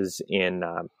is in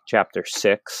chapter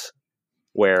 6,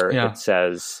 where it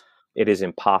says, it is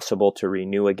impossible to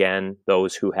renew again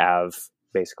those who have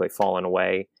basically fallen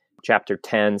away. Chapter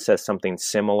 10 says something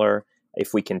similar,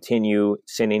 if we continue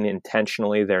sinning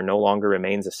intentionally, there no longer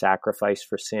remains a sacrifice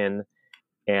for sin.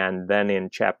 And then in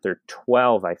chapter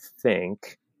 12, I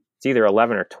think, it's either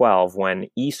 11 or 12, when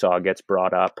Esau gets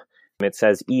brought up, it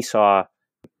says Esau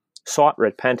sought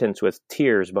repentance with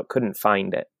tears but couldn't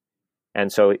find it.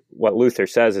 And so what Luther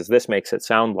says is this makes it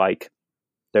sound like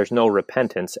there's no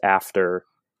repentance after,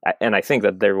 and I think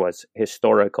that there was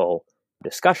historical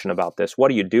discussion about this. What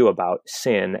do you do about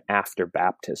sin after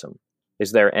baptism?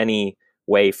 Is there any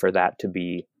way for that to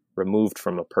be removed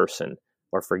from a person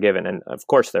or forgiven? And of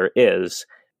course there is,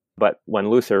 but when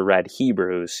Luther read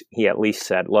Hebrews, he at least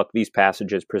said, look, these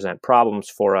passages present problems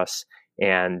for us,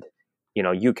 and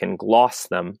you can gloss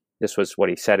them. This was what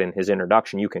he said in his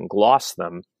introduction. You can gloss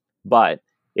them, but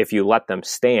if you let them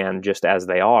stand just as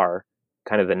they are,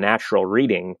 kind of the natural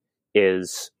reading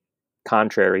is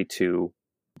contrary to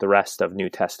the rest of New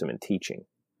Testament teaching.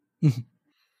 Mm-hmm.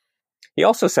 He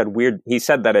also said he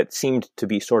said that it seemed to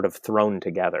be sort of thrown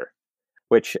together,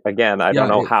 which again, I don't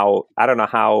know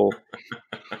how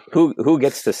who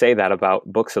gets to say that about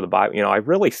books of the Bible. I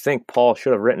really think Paul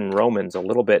should have written Romans a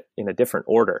little bit in a different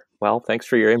order. Well, thanks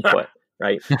for your input,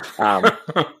 right?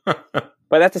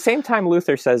 But at the same time,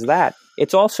 Luther says that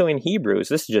it's also in Hebrews.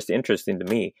 This is just interesting to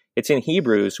me. It's in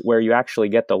Hebrews where you actually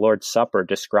get the Lord's Supper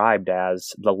described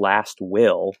as the last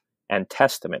will and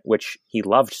testament, which he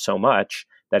loved so much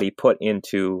that he put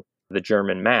into the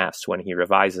German Mass when he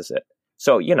revises it.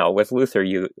 So, with Luther,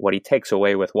 what he takes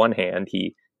away with one hand,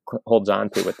 he holds on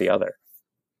to with the other.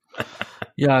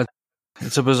 Yeah,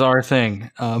 it's a bizarre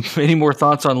thing. Any more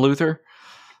thoughts on Luther?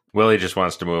 Willie just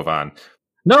wants to move on.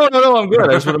 No, I'm good.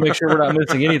 I just want to make sure we're not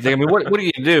missing anything. I mean, what do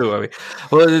you do?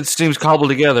 Well, it seems cobbled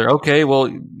together. Okay,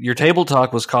 well, your table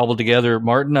talk was cobbled together,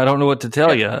 Martin. I don't know what to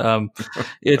tell you.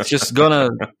 It's just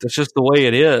the way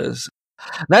it is.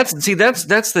 That's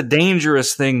the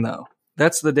dangerous thing, though.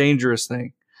 That's the dangerous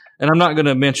thing. And I'm not going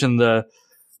to mention the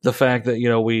fact that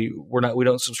we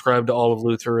don't subscribe to all of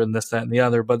Luther and this, that, and the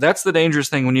other. But that's the dangerous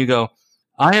thing when you go,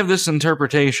 I have this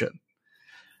interpretation,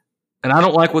 and I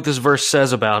don't like what this verse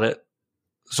says about it,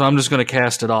 so I'm just going to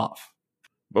cast it off.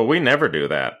 But we never do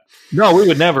that. No, we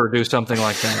would never do something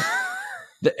like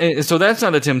that. So that's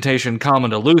not a temptation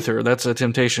common to Luther. That's a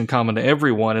temptation common to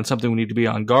everyone, and something we need to be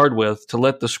on guard with, to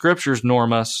let the Scriptures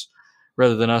norm us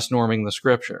rather than us norming the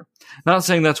Scripture. Not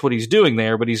saying that's what he's doing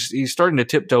there, but he's starting to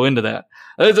tiptoe into that.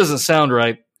 It doesn't sound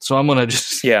right, so I'm going to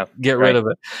just get rid of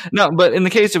it. No, but in the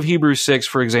case of Hebrews 6,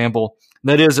 for example,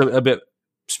 that is a bit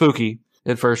spooky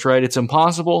at first, right? It's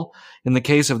impossible in the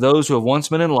case of those who have once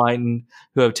been enlightened,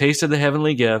 who have tasted the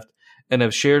heavenly gift, and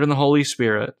have shared in the Holy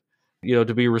Spirit,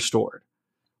 to be restored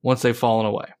once they've fallen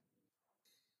away.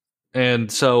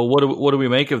 And so what do we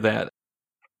make of that?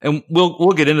 And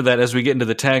we'll get into that as we get into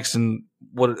the text and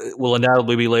what will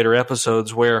undoubtedly be later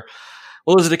episodes where,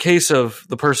 is it a case of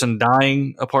the person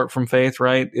dying apart from faith,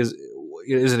 right? Is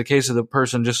it a case of the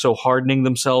person just so hardening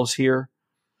themselves here?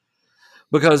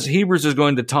 Because Hebrews is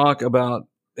going to talk about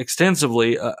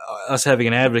extensively us having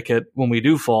an advocate when we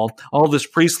do fall. All this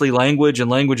priestly language and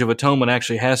language of atonement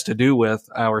actually has to do with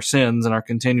our sins and our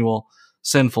continual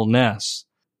sinfulness.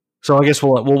 So I guess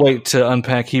we'll wait to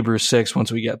unpack Hebrews 6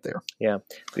 once we get there. Yeah.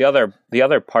 The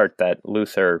other part that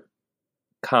Luther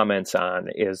comments on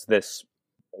is this,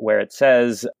 where it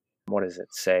says, what does it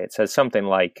say? It says something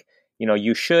like,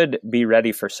 you should be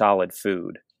ready for solid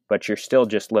food, but you're still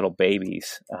just little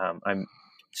babies. I'm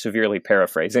severely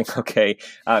paraphrasing, okay?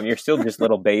 You're still just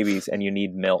little babies and you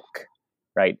need milk,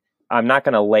 right? I'm not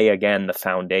going to lay again the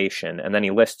foundation. And then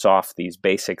he lists off these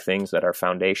basic things that are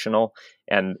foundational.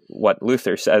 And what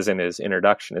Luther says in his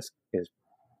introduction is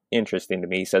interesting to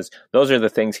me. He says, those are the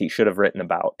things he should have written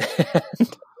about.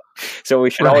 So we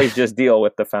should always just deal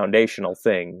with the foundational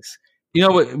things.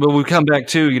 But we come back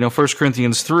to, 1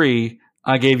 Corinthians 3,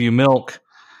 I gave you milk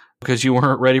because you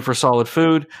weren't ready for solid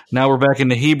food. Now we're back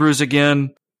into Hebrews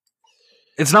again.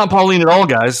 It's not Pauline at all,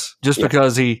 guys, just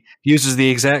because he uses the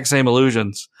exact same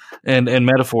allusions and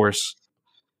metaphors.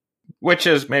 Which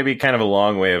is maybe kind of a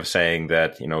long way of saying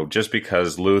that, just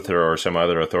because Luther or some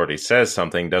other authority says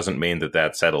something doesn't mean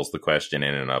that settles the question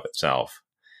in and of itself.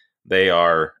 They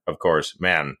are, of course,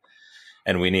 men,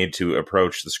 and we need to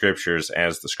approach the Scriptures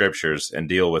as the Scriptures and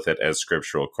deal with it as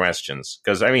scriptural questions.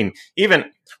 Because,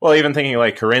 even thinking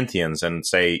like Corinthians and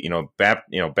say,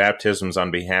 baptisms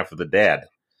on behalf of the dead.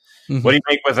 Mm-hmm. What do you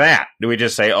make with that? Do we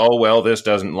just say, this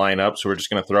doesn't line up, so we're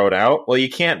just going to throw it out? Well, you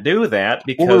can't do that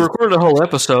because... we recorded a whole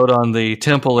episode on the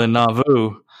temple in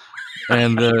Nauvoo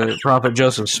and the prophet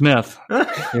Joseph Smith.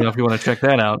 If you want to check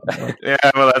that out. Yeah,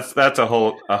 well, that's a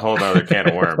whole other can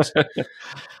of worms.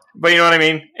 But you know what I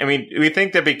mean? I mean, we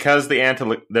think that because they're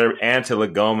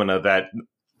antilegomena, that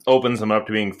opens them up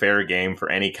to being fair game for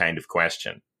any kind of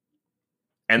question.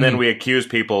 And then we accuse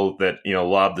people that,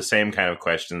 lob the same kind of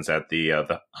questions at the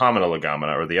homina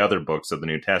legomena or the other books of the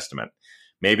New Testament.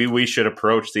 Maybe we should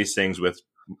approach these things with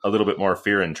a little bit more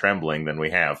fear and trembling than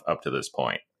we have up to this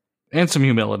point. And some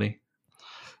humility,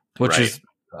 which is,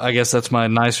 I guess that's my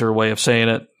nicer way of saying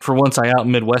it. For once, I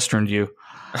out-Midwesterned you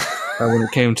when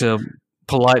it came to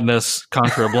politeness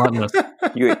contra bluntness.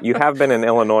 You have been in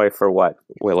Illinois for what,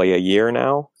 Willie, a year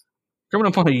now? Coming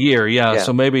up on a year, yeah.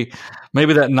 So maybe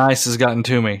that nice has gotten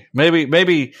to me.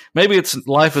 Maybe it's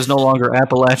life is no longer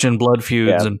Appalachian blood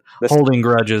feuds and holding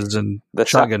grudges and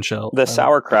shotgun shells. The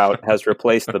sauerkraut has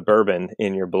replaced the bourbon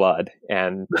in your blood,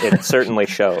 and it certainly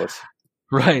shows.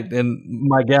 Right, and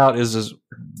my gout is as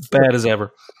bad as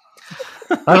ever.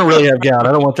 I don't really have gout.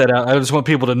 I don't want that out. I just want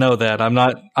people to know that I'm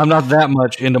not that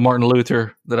much into Martin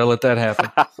Luther that I let that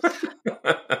happen.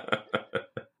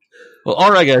 Well,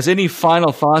 all right, guys. Any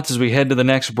final thoughts as we head to the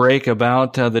next break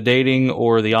about the dating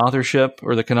or the authorship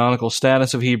or the canonical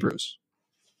status of Hebrews?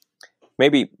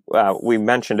 Maybe we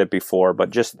mentioned it before,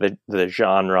 but just the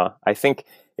genre. I think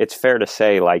it's fair to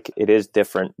say, it is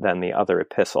different than the other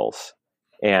epistles.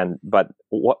 But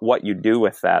what you do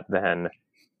with that then,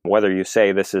 whether you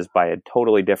say this is by a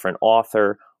totally different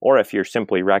author, or if you're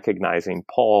simply recognizing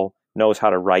Paul knows how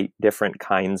to write different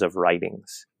kinds of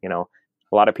writings.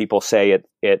 A lot of people say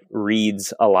it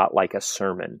reads a lot like a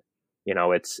sermon.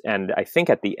 And I think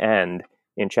at the end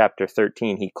in chapter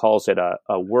 13, he calls it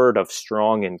a word of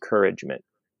strong encouragement.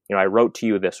 I wrote to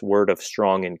you this word of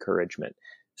strong encouragement.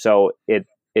 So it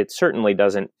certainly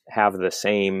doesn't have the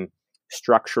same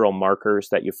structural markers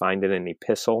that you find in an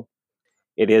epistle.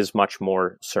 It is much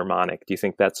more sermonic. Do you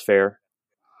think that's fair?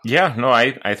 Yeah, no,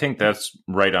 I think that's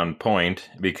right on point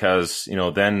because,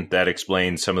 then that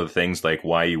explains some of the things like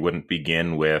why you wouldn't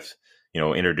begin with,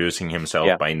 introducing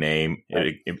himself by name.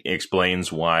 Right. It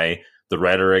explains why the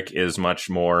rhetoric is much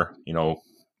more,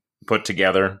 put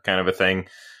together kind of a thing.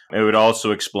 It would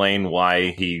also explain why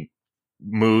he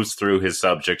moves through his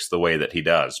subjects the way that he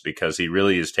does, because he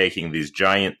really is taking these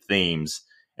giant themes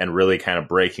and really kind of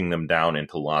breaking them down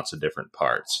into lots of different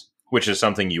parts, which is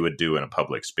something you would do in a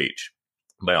public speech.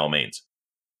 By all means.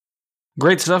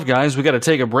 Great stuff, guys. We got to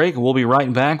take a break. We'll be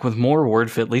right back with more Word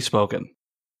Fitly Spoken.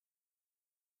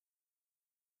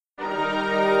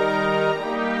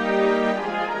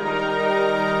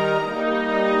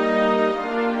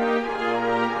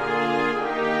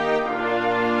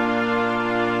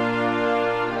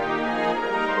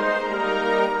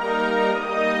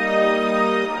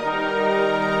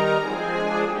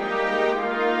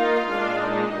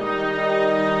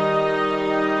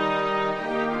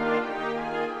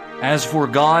 As for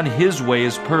God, his way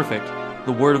is perfect.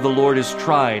 The word of the Lord is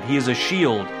tried. He is a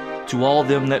shield to all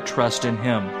them that trust in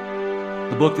him.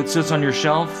 The book that sits on your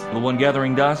shelf, the one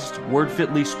gathering dust, Word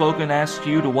Fitly Spoken asks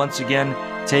you to once again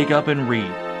take up and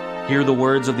read. Hear the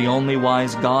words of the only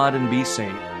wise God and be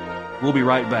saved. We'll be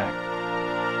right back.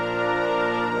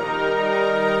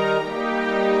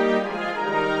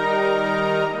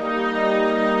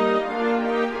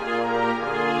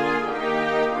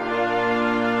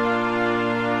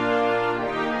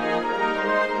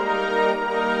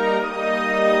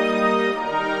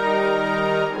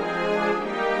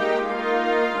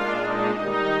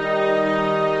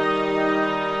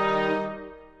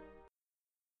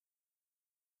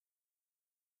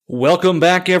 Welcome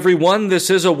back, everyone. This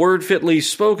is A Word Fitly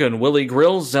Spoken. Willie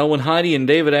Grills, Zelwyn Heide, and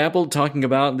David Apple talking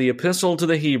about the Epistle to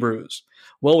the Hebrews.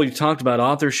 Well, we've talked about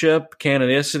authorship,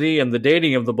 canonicity, and the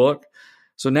dating of the book.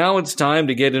 So now it's time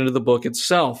to get into the book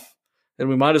itself. And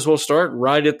we might as well start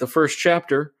right at the first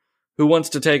chapter. Who wants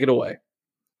to take it away?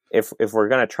 If we're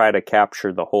going to try to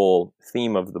capture the whole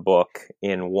theme of the book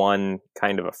in one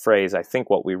kind of a phrase, I think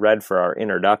what we read for our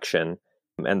introduction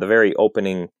and the very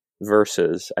opening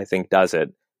verses, I think, does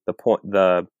it.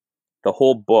 The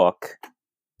whole book,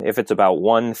 if it's about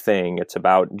one thing, it's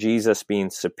about Jesus being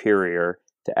superior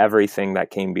to everything that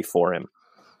came before him,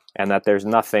 and that there's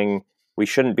nothing, we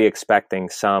shouldn't be expecting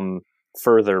some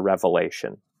further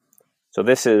revelation. So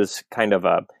this is kind of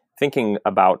a thinking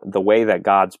about the way that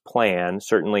God's plan,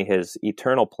 certainly his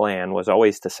eternal plan, was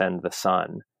always to send the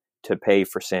Son to pay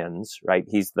for sins, right?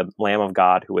 He's the Lamb of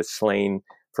God who was slain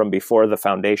from before the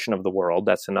foundation of the world.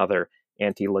 That's another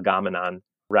anti-legomenon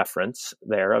reference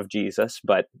there of Jesus,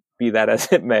 but be that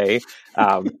as it may,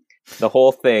 the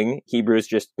whole thing, Hebrews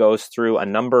just goes through a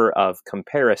number of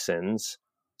comparisons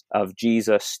of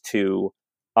Jesus to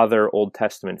other Old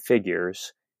Testament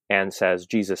figures and says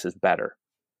Jesus is better.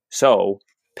 So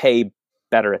pay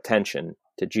better attention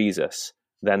to Jesus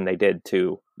than they did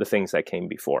to the things that came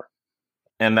before.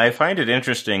 And I find it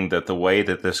interesting that the way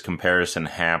that this comparison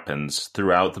happens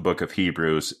throughout the book of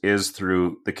Hebrews is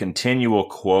through the continual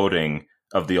quoting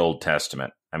of the Old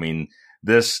Testament. I mean,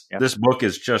 this book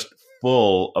is just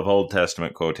full of Old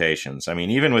Testament quotations. I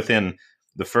mean, even within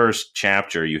the first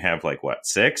chapter, you have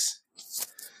 6?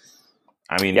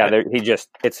 I mean,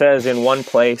 it says in one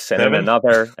place and 7? in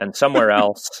another and somewhere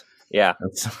else. Yeah,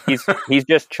 he's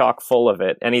just chock full of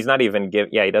it, and he's not even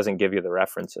he doesn't give you the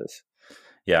references.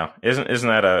 Yeah, isn't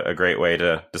that a great way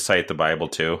to cite the Bible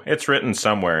too? It's written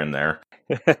somewhere in there.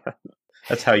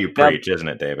 That's how you preach, isn't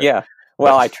it, David? Yeah.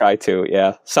 Well, I try to.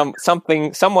 Yeah.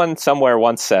 Someone somewhere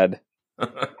once said.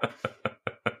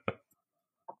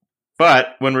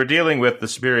 But when we're dealing with the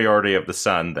superiority of the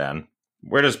Son, then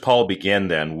where does Paul begin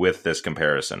then with this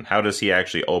comparison? How does he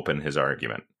actually open his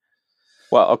argument?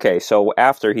 Well, okay. So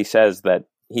after he says that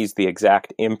he's the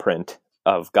exact imprint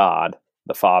of God,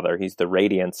 the Father, he's the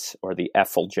radiance or the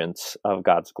effulgence of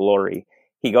God's glory,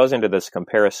 he goes into this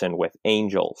comparison with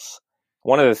angels.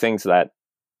 One of the things that,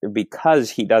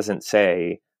 because he doesn't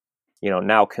say,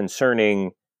 now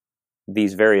concerning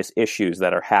these various issues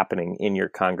that are happening in your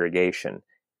congregation,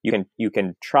 you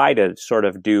can try to sort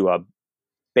of do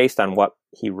based on what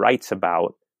he writes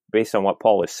about, based on what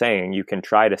Paul is saying, you can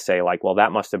try to say well,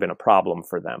 that must have been a problem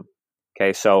for them.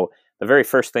 Okay, so the very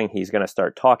first thing he's going to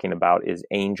start talking about is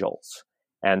angels.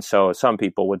 And so some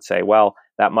people would say, well,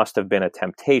 that must have been a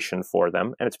temptation for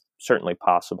them, and it's certainly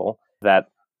possible that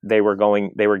they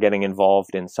were getting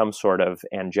involved in some sort of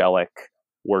angelic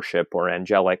worship or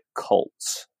angelic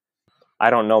cults. I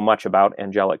don't know much about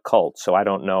angelic cults, so I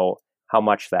don't know how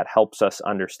much that helps us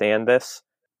understand this,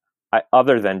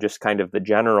 other than just kind of the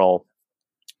general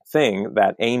thing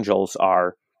that angels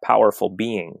are powerful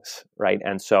beings, right?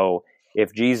 And so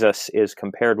if Jesus is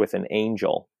compared with an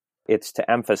angel, it's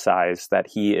to emphasize that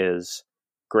he is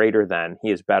greater than,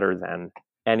 he is better than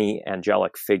any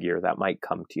angelic figure that might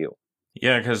come to you.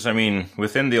 Yeah, because,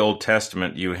 within the Old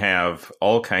Testament, you have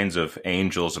all kinds of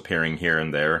angels appearing here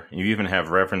and there. You even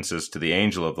have references to the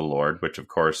angel of the Lord, which, of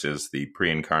course, is the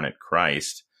pre-incarnate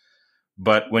Christ.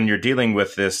 But when you're dealing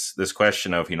with this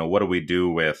question of, what do we do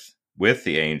with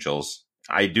the angels,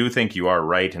 I do think you are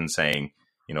right in saying,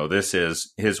 this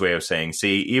is his way of saying,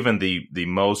 see, even the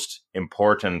most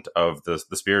important of the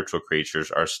spiritual creatures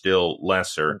are still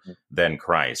lesser than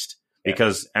Christ.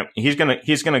 Because he's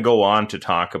gonna go on to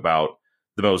talk about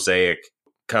the Mosaic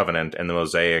covenant and the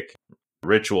Mosaic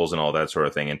rituals and all that sort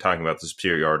of thing, and talking about the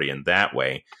superiority in that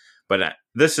way. But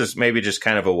this is maybe just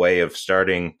kind of a way of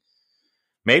starting,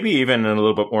 maybe even in a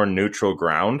little bit more neutral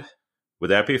ground. Would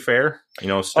that be fair?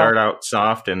 Start out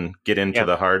soft and get into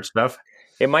the hard stuff.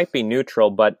 It might be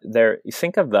neutral, but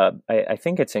think of I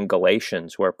think it's in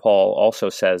Galatians where Paul also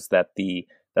says that the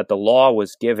law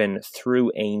was given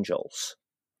through angels.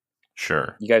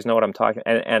 Sure. You guys know what I'm talking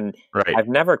about? And right. I've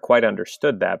never quite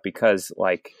understood that because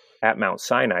at Mount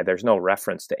Sinai, there's no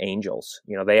reference to angels.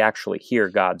 They actually hear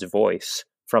God's voice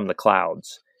from the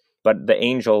clouds, but the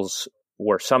angels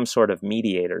were some sort of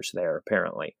mediators there,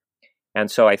 apparently. And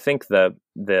so I think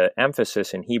the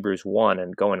emphasis in Hebrews 1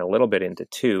 and going a little bit into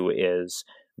 2 is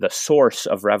the source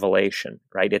of revelation,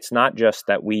 right? It's not just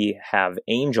that we have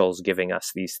angels giving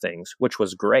us these things, which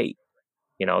was great.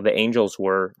 The angels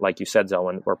were, like you said,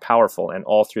 Zelwyn, were powerful. And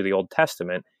all through the Old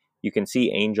Testament, you can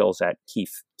see angels at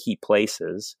key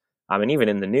places. And even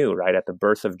in the New, right, at the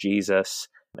birth of Jesus,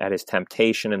 at his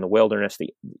temptation in the wilderness,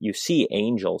 you see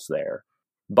angels there.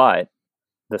 But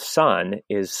the Son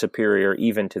is superior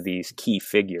even to these key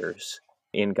figures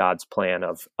in God's plan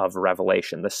of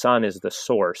revelation. The Son is the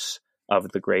source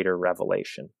of the greater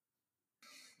revelation.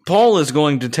 Paul is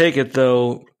going to take it,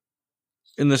 though,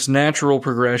 in this natural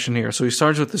progression here. So he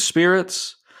starts with the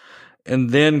spirits, and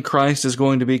then Christ is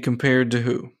going to be compared to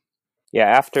who? Yeah,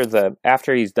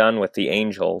 after he's done with the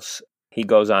angels, he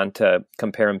goes on to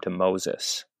compare him to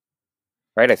Moses.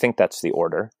 Right? I think that's the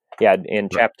order. Yeah, in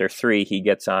chapter 3, he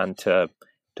gets on to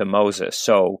Moses.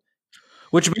 So,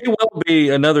 which may well be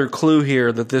another clue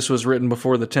here that this was written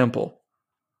before the temple,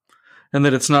 and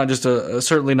that it's not just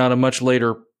certainly not a much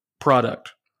later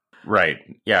product. Right.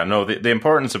 Yeah. No. The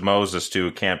importance of Moses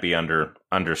too can't be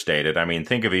understated.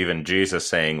 Think of even Jesus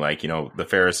saying, the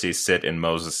Pharisees sit in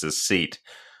Moses' seat,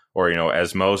 or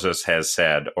as Moses has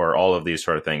said, or all of these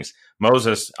sort of things.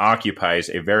 Moses occupies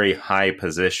a very high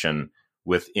position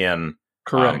within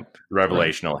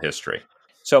revelational history.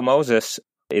 So Moses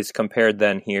is compared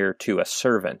then here to a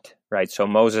servant, right? So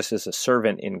Moses is a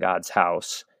servant in God's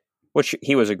house, which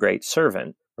he was a great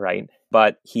servant, right?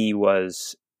 But he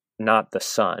was not the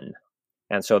son.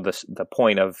 And so the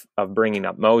point of bringing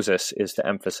up Moses is to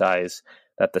emphasize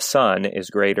that the son is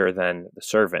greater than the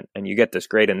servant. And you get this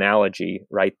great analogy,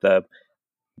 right? The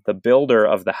builder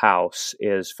of the house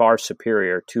is far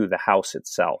superior to the house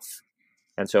itself.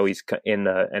 And so he's in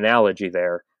the analogy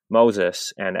there,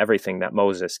 Moses and everything that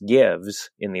Moses gives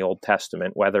in the Old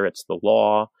Testament, whether it's the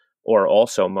law or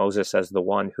also Moses as the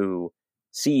one who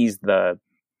sees the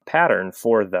pattern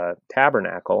for the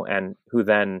tabernacle and who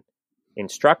then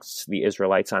instructs the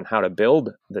Israelites on how to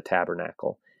build the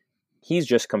tabernacle. He's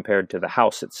just compared to the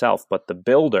house itself, but the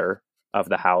builder of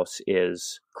the house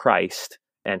is Christ,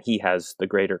 and he has the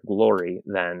greater glory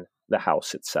than the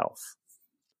house itself.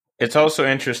 It's also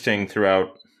interesting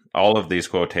throughout all of these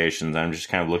quotations, I'm just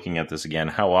kind of looking at this again,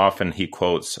 how often he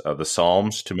quotes the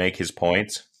Psalms to make his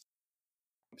points.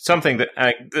 Something that,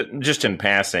 just in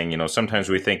passing, sometimes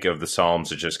we think of the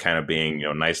Psalms as just kind of being,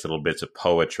 nice little bits of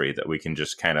poetry that we can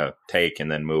just kind of take and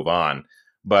then move on.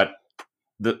 But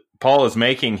Paul is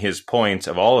making his points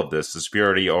of all of this, the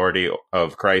superiority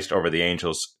of Christ over the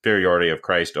angels, superiority of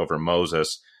Christ over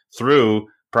Moses, through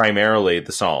primarily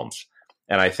the Psalms.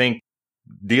 And I think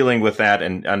dealing with that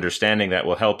and understanding that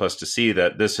will help us to see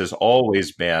that this has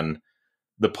always been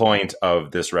the point of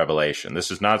this revelation.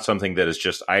 This is not something that is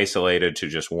just isolated to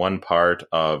just one part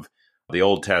of the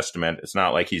Old Testament. It's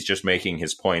not like he's just making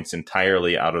his points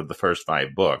entirely out of the first 5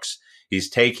 books. He's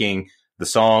taking the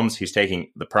Psalms, he's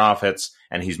taking the prophets,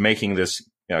 and he's making this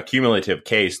cumulative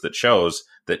case that shows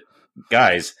that,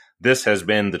 guys, this has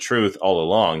been the truth all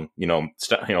along.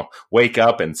 Wake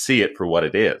up and see it for what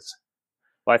it is.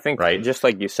 Well, I think, right? Just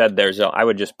like you said, I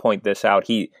would just point this out.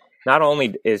 Not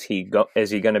only is he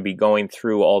going to be going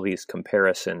through all these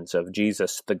comparisons of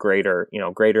Jesus, the greater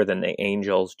than the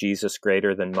angels, Jesus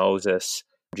greater than Moses,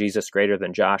 Jesus greater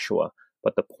than Joshua,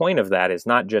 but the point of that is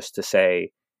not just to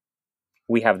say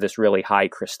we have this really high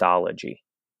Christology,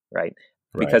 right?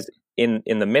 Because in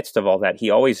the midst of all that, he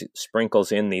always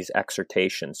sprinkles in these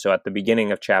exhortations. So at the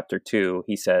beginning of chapter 2,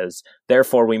 he says,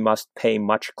 therefore we must pay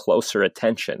much closer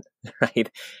attention, right?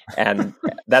 And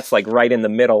that's like right in the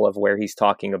middle of where he's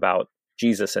talking about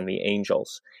Jesus and the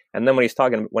angels. And then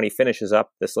when he finishes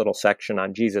up this little section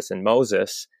on Jesus and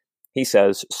Moses, he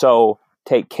says, so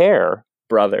take care,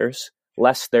 brothers,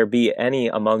 lest there be any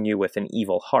among you with an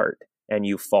evil heart and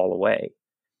you fall away,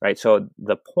 right? So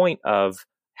the point of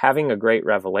having a great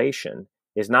revelation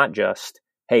is not just,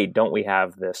 hey, don't we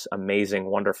have this amazing,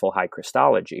 wonderful high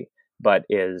Christology, but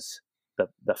is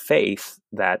the faith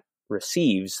that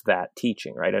receives that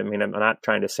teaching, right? I mean, I'm not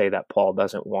trying to say that Paul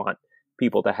doesn't want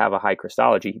people to have a high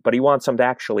Christology, but he wants them to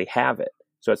actually have it.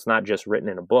 So it's not just written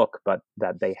in a book, but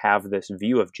that they have this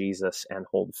view of Jesus and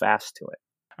hold fast to it.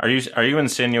 Are you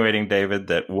insinuating, David,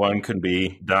 that one could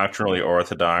be doctrinally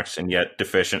orthodox and yet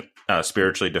deficient,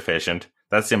 spiritually deficient?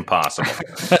 That's impossible.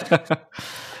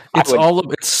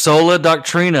 It's sola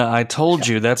doctrina. I told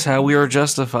you that's how we are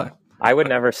justified. I would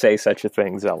never say such a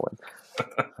thing, Zelwyn.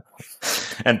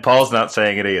 And Paul's not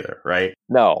saying it either, right?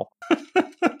 No.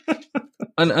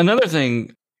 Another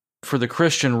thing for the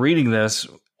Christian reading this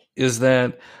is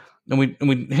that, and we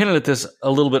hinted at this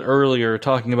a little bit earlier,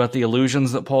 talking about the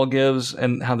allusions that Paul gives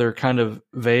and how they're kind of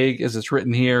vague as it's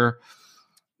written here.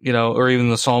 Or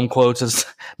even the Psalm quotes. It's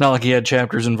not like he had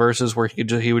chapters and verses where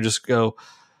he would just go,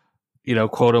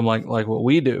 quote them like what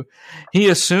we do. He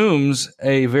assumes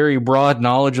a very broad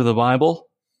knowledge of the Bible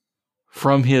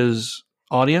from his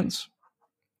audience.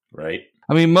 Right.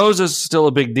 I mean, Moses is still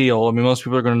a big deal. I mean, most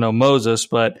people are going to know Moses,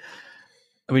 but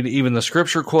I mean, even the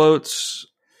scripture quotes,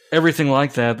 everything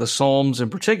like that, the Psalms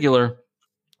in particular,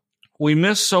 we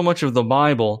miss so much of the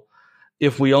Bible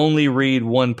if we only read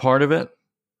one part of it.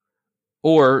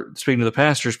 Or, speaking to the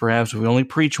pastors, perhaps, if we only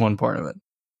preach one part of it.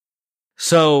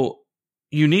 So,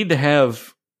 you need to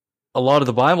have a lot of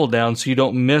the Bible down so you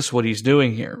don't miss what he's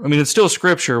doing here. I mean, it's still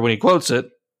scripture when he quotes it,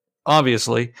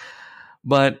 obviously,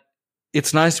 but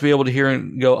it's nice to be able to hear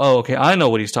and go, oh, okay, I know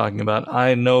what he's talking about.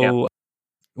 I know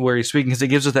where he's speaking, because it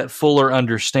gives us that fuller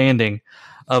understanding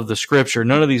of the scripture.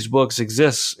 None of these books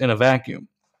exists in a vacuum.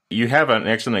 You have an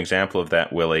excellent example of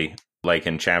that, Willie, like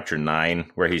in chapter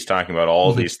 9, where he's talking about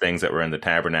all these things that were in the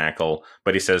tabernacle,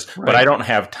 but he says, but I don't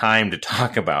have time to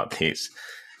talk about these,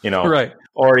 Right.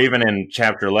 Or even in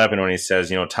chapter 11, when he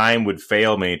says, time would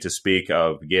fail me to speak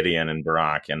of Gideon and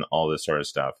Barak and all this sort of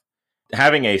stuff.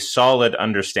 Having a solid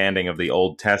understanding of the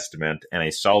Old Testament and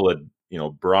a solid,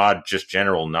 broad, just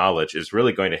general knowledge is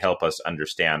really going to help us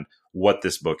understand what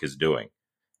this book is doing.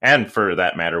 And for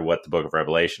that matter, what the book of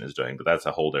Revelation is doing, but that's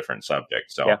a whole different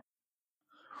subject. So. Yeah.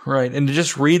 Right. And to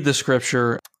just read the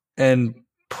scripture and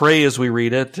pray as we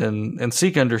read it and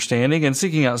seek understanding, and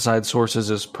seeking outside sources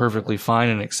is perfectly fine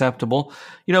and acceptable.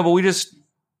 But we just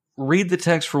read the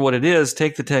text for what it is,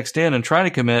 take the text in, and try to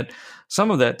commit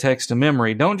some of that text to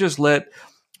memory. Don't just let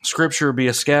Scripture be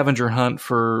a scavenger hunt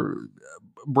for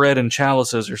bread and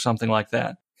chalices or something like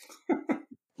that.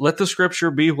 Let the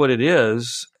Scripture be what it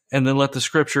is, and then let the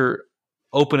Scripture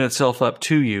open itself up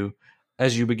to you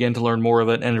as you begin to learn more of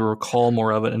it and to recall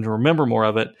more of it and to remember more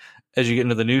of it as you get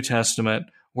into the New Testament,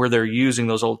 where they're using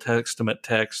those Old Testament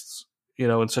texts,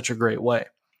 in such a great way.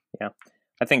 Yeah.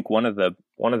 I think one of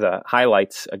the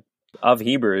highlights of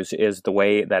Hebrews is the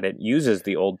way that it uses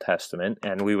the Old Testament,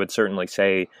 and we would certainly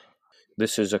say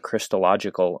this is a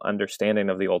Christological understanding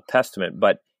of the Old Testament,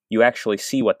 but you actually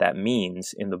see what that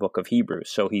means in the book of Hebrews.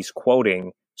 So he's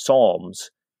quoting Psalms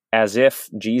as if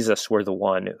Jesus were the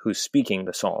one who's speaking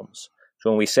the Psalms. So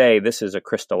when we say this is a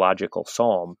Christological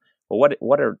psalm, well,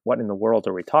 what in the world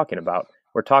are we talking about?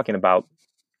 We're talking about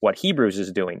what Hebrews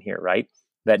is doing here, right?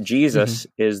 That Jesus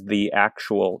is the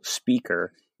actual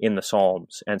speaker in the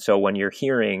Psalms. And so when you're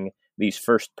hearing these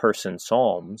first-person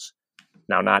Psalms,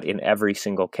 now not in every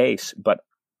single case, but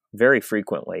very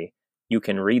frequently, you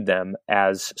can read them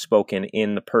as spoken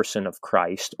in the person of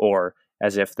Christ or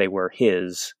as if they were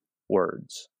his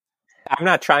words. I'm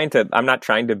not trying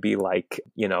to be like,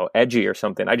 edgy or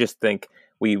something. I just think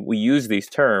we use these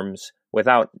terms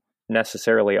without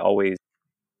necessarily always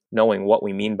knowing what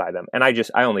we mean by them. And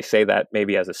I only say that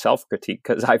maybe as a self-critique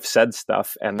because I've said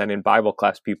stuff and then in Bible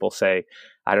class people say,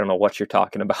 I don't know what you're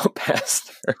talking about,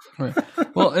 Pastor. Right.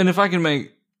 Well, and if I can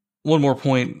make one more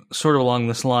point sort of along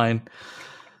this line,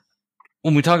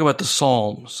 when we talk about the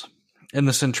Psalms and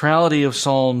the centrality of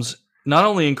Psalms, not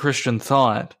only in Christian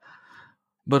thought,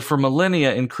 but for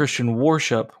millennia in Christian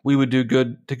worship, we would do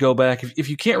good to go back. If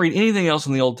you can't read anything else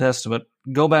in the Old Testament,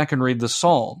 go back and read the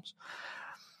Psalms.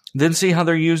 Then see how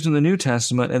they're used in the New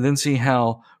Testament, and then see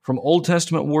how from Old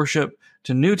Testament worship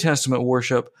to New Testament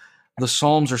worship, the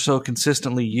Psalms are so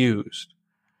consistently used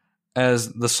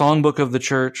as the songbook of the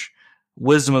church,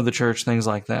 wisdom of the church, things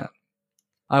like that.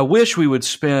 I wish we would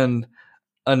spend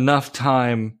enough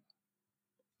time,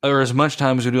 or as much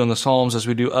time as we do on the Psalms as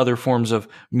we do other forms of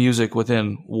music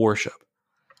within worship.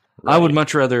 Right. I would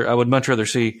much rather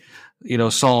see,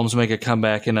 Psalms make a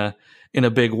comeback in a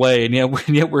big way, and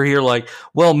yet we're here like,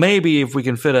 well, maybe if we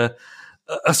can fit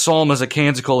a psalm as a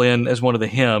canticle in as one of the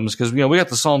hymns, because we got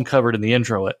the psalm covered in the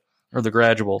intro or the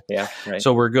gradual, yeah, right.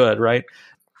 So we're good, right?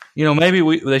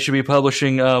 Maybe they should be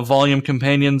publishing volume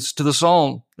companions to the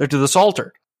psalm or to the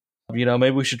Psalter.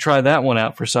 Maybe we should try that one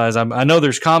out for size. I know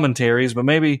there's commentaries, but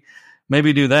maybe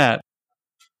do that.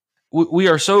 We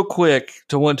are so quick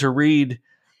to want to read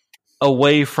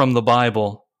away from the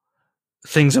Bible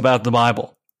things about the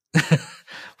Bible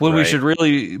when we should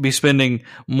really be spending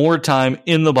more time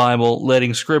in the Bible,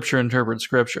 letting Scripture interpret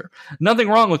Scripture. Nothing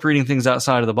wrong with reading things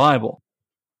outside of the Bible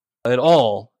at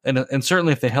all, and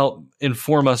certainly if they help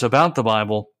inform us about the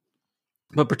Bible.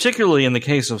 But particularly in the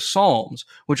case of Psalms,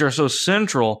 which are so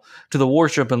central to the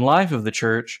worship and life of the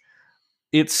church,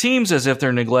 it seems as if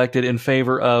they're neglected in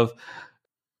favor of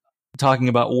talking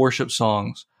about worship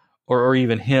songs or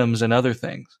even hymns and other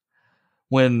things,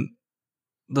 when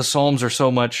the Psalms are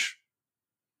so much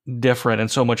different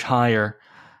and so much higher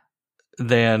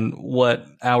than what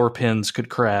our pens could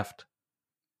craft.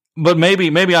 But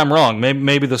maybe I'm wrong.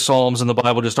 Maybe the Psalms and the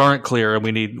Bible just aren't clear, and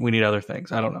we need other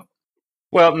things. I don't know.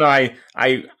 Well, no, I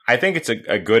think it's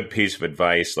a good piece of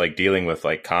advice, like dealing with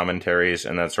like commentaries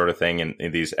and that sort of thing,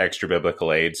 and these extra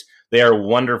biblical aids. They are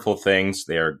wonderful things.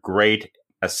 They are great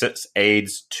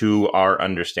aids to our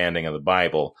understanding of the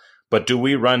Bible. But do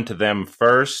we run to them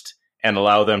first and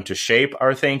allow them to shape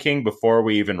our thinking before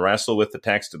we even wrestle with the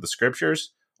text of the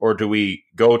Scriptures? Or do we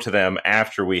go to them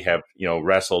after we have,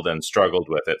 wrestled and struggled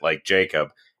with it, like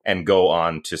Jacob, and go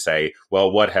on to say,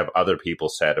 well, what have other people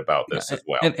said about this as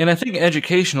well? And I think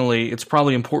educationally, it's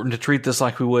probably important to treat this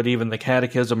like we would even the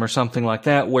catechism or something like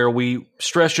that, where we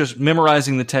stress just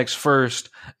memorizing the text first,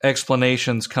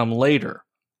 explanations come later,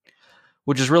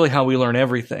 which is really how we learn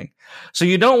everything. So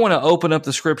you don't want to open up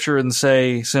the Scripture and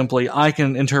say simply, I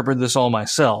can interpret this all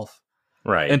myself.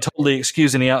 Right. And totally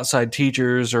excuse any outside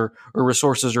teachers or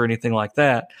resources or anything like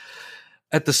that.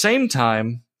 At the same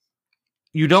time,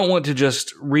 you don't want to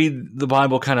just read the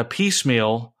Bible kind of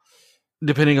piecemeal,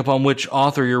 depending upon which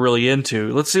author you're really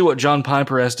into. Let's see what John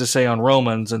Piper has to say on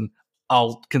Romans, and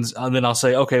then I'll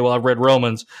say, okay, well, I've read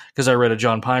Romans because I read a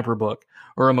John Piper book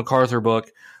or a MacArthur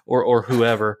book or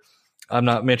whoever. I'm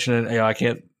not mentioning, I'm not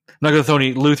going to throw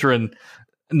any Lutheran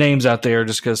names out there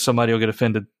just because somebody will get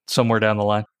offended somewhere down the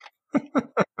line.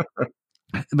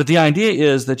 But the idea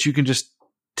is that you can just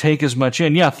take as much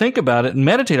in. Yeah, think about it and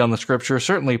meditate on the Scripture,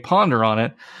 certainly ponder on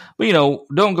it, but,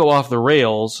 don't go off the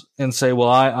rails and say, well,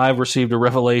 I've received a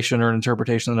revelation or an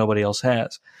interpretation that nobody else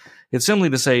has. It's simply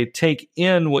to say, take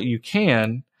in what you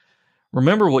can,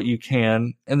 remember what you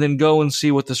can, and then go and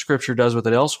see what the Scripture does with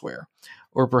it elsewhere,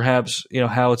 or perhaps,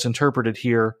 how it's interpreted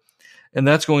here, and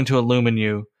that's going to illumine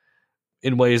you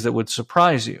in ways that would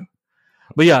surprise you.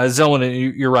 But yeah,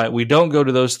 Zelwyn, you're right. We don't go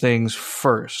to those things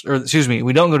first,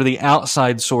 we don't go to the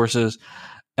outside sources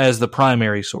as the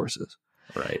primary sources.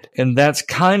 Right. And that's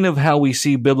kind of how we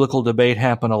see biblical debate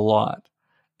happen a lot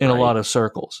in a lot of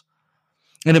circles.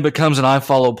 And it becomes an I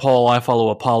follow Paul, I follow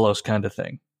Apollos kind of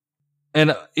thing.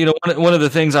 And, one of the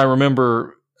things I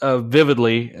remember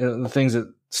vividly, the things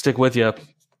that stick with you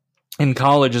in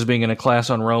college is being in a class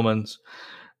on Romans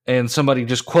and somebody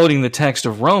just quoting the text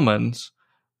of Romans,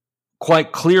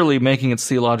 quite clearly making its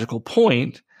theological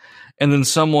point, and then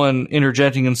someone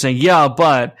interjecting and saying, yeah,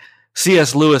 but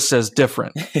C.S. Lewis says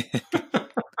different.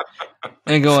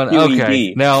 And going, QED,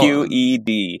 okay, now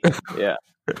QED. Yeah.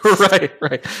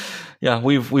 right. Yeah,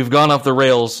 we've gone off the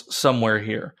rails somewhere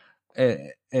here.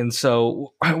 And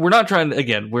so we're not trying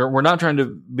to, we're not trying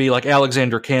to be like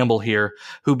Alexander Campbell here,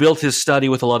 who built his study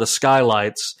with a lot of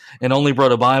skylights and only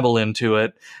brought a Bible into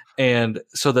it, and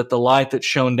so that the light that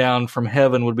shone down from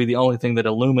heaven would be the only thing that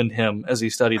illumined him as he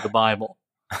studied the Bible.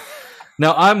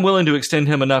 Now, I'm willing to extend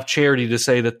him enough charity to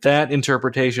say that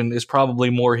interpretation is probably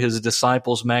more his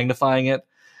disciples magnifying it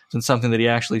than something that he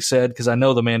actually said, because I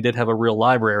know the man did have a real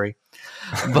library.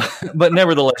 But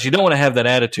nevertheless, you don't want to have that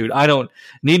attitude. I don't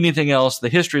need anything else. The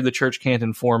history of the church can't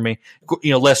inform me,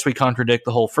 lest we contradict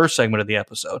the whole first segment of the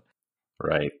episode.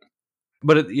 Right.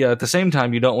 But at the same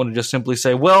time, you don't want to just simply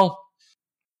say, well,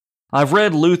 I've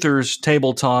read Luther's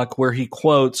Table Talk where he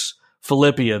quotes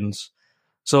Philippians,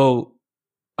 so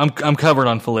I'm covered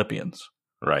on Philippians.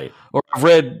 Right. Or I've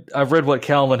read what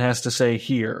Calvin has to say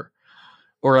here,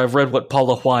 or I've read what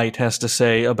Paula White has to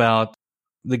say about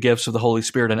the gifts of the Holy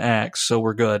Spirit in Acts, so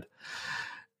we're good.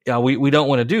 Yeah, we don't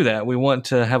want to do that. We want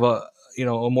to have a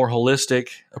more holistic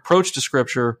approach to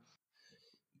Scripture,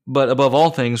 but above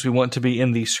all things, we want to be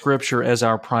in the Scripture as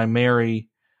our primary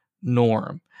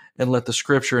norm and let the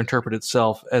Scripture interpret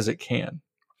itself as it can.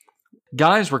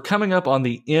 Guys, we're coming up on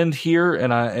the end here,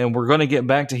 and we're going to get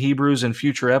back to Hebrews in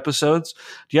future episodes.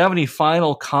 Do you have any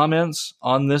final comments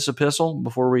on this epistle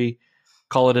before we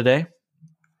call it a day?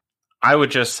 I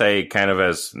would just say, kind of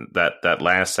as that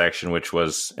last section, which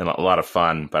was a lot of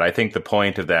fun, but I think the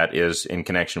point of that is in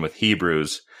connection with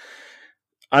Hebrews.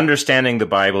 Understanding the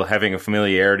Bible, having a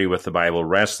familiarity with the Bible,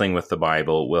 wrestling with the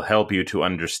Bible will help you to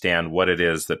understand what it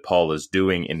is that Paul is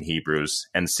doing in Hebrews,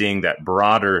 and seeing that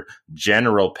broader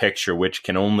general picture, which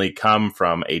can only come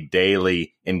from a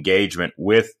daily engagement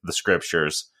with the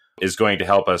Scriptures, is going to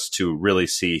help us to really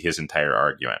see his entire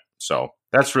argument. So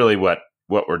that's really what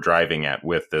we're driving at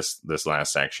with this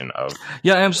last section of.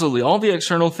 Yeah, absolutely. All the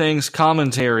external things,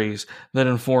 commentaries that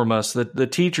inform us, the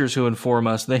teachers who inform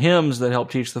us, the hymns that help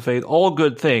teach the faith, all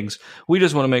good things. We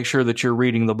just want to make sure that you're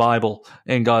reading the Bible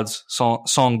and God's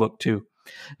songbook too.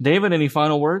 David, any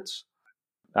final words?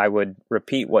 I would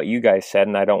repeat what you guys said,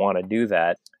 and I don't want to do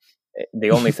that.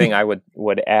 The only thing I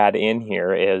would add in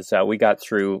here is we got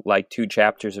through like 2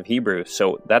 chapters of Hebrews,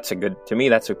 so that's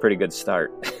a pretty good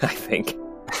start, I think.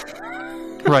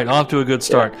 Right, off to a good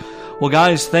start. Yeah. Well,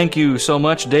 guys, thank you so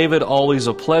much. David, always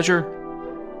a pleasure.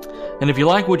 And if you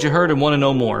like what you heard and want to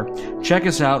know more, check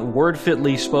us out,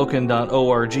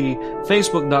 wordfitlyspoken.org,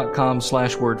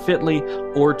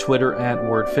 facebook.com/wordfitly, or Twitter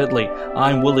 @wordfitly.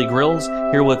 I'm Willie Grills,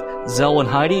 here with Zelwyn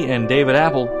Heidi and David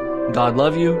Apple. God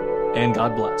love you, and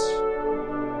God bless.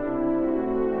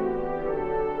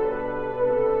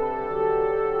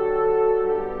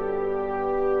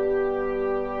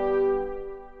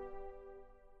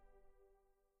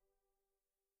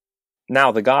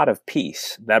 Now the God of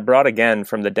peace, that brought again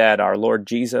from the dead our Lord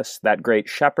Jesus, that great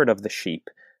shepherd of the sheep,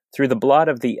 through the blood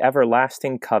of the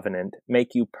everlasting covenant,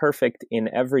 make you perfect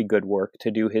in every good work to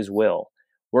do his will,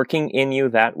 working in you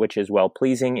that which is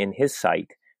well-pleasing in his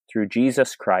sight, through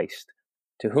Jesus Christ,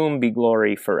 to whom be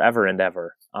glory forever and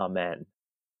ever. Amen.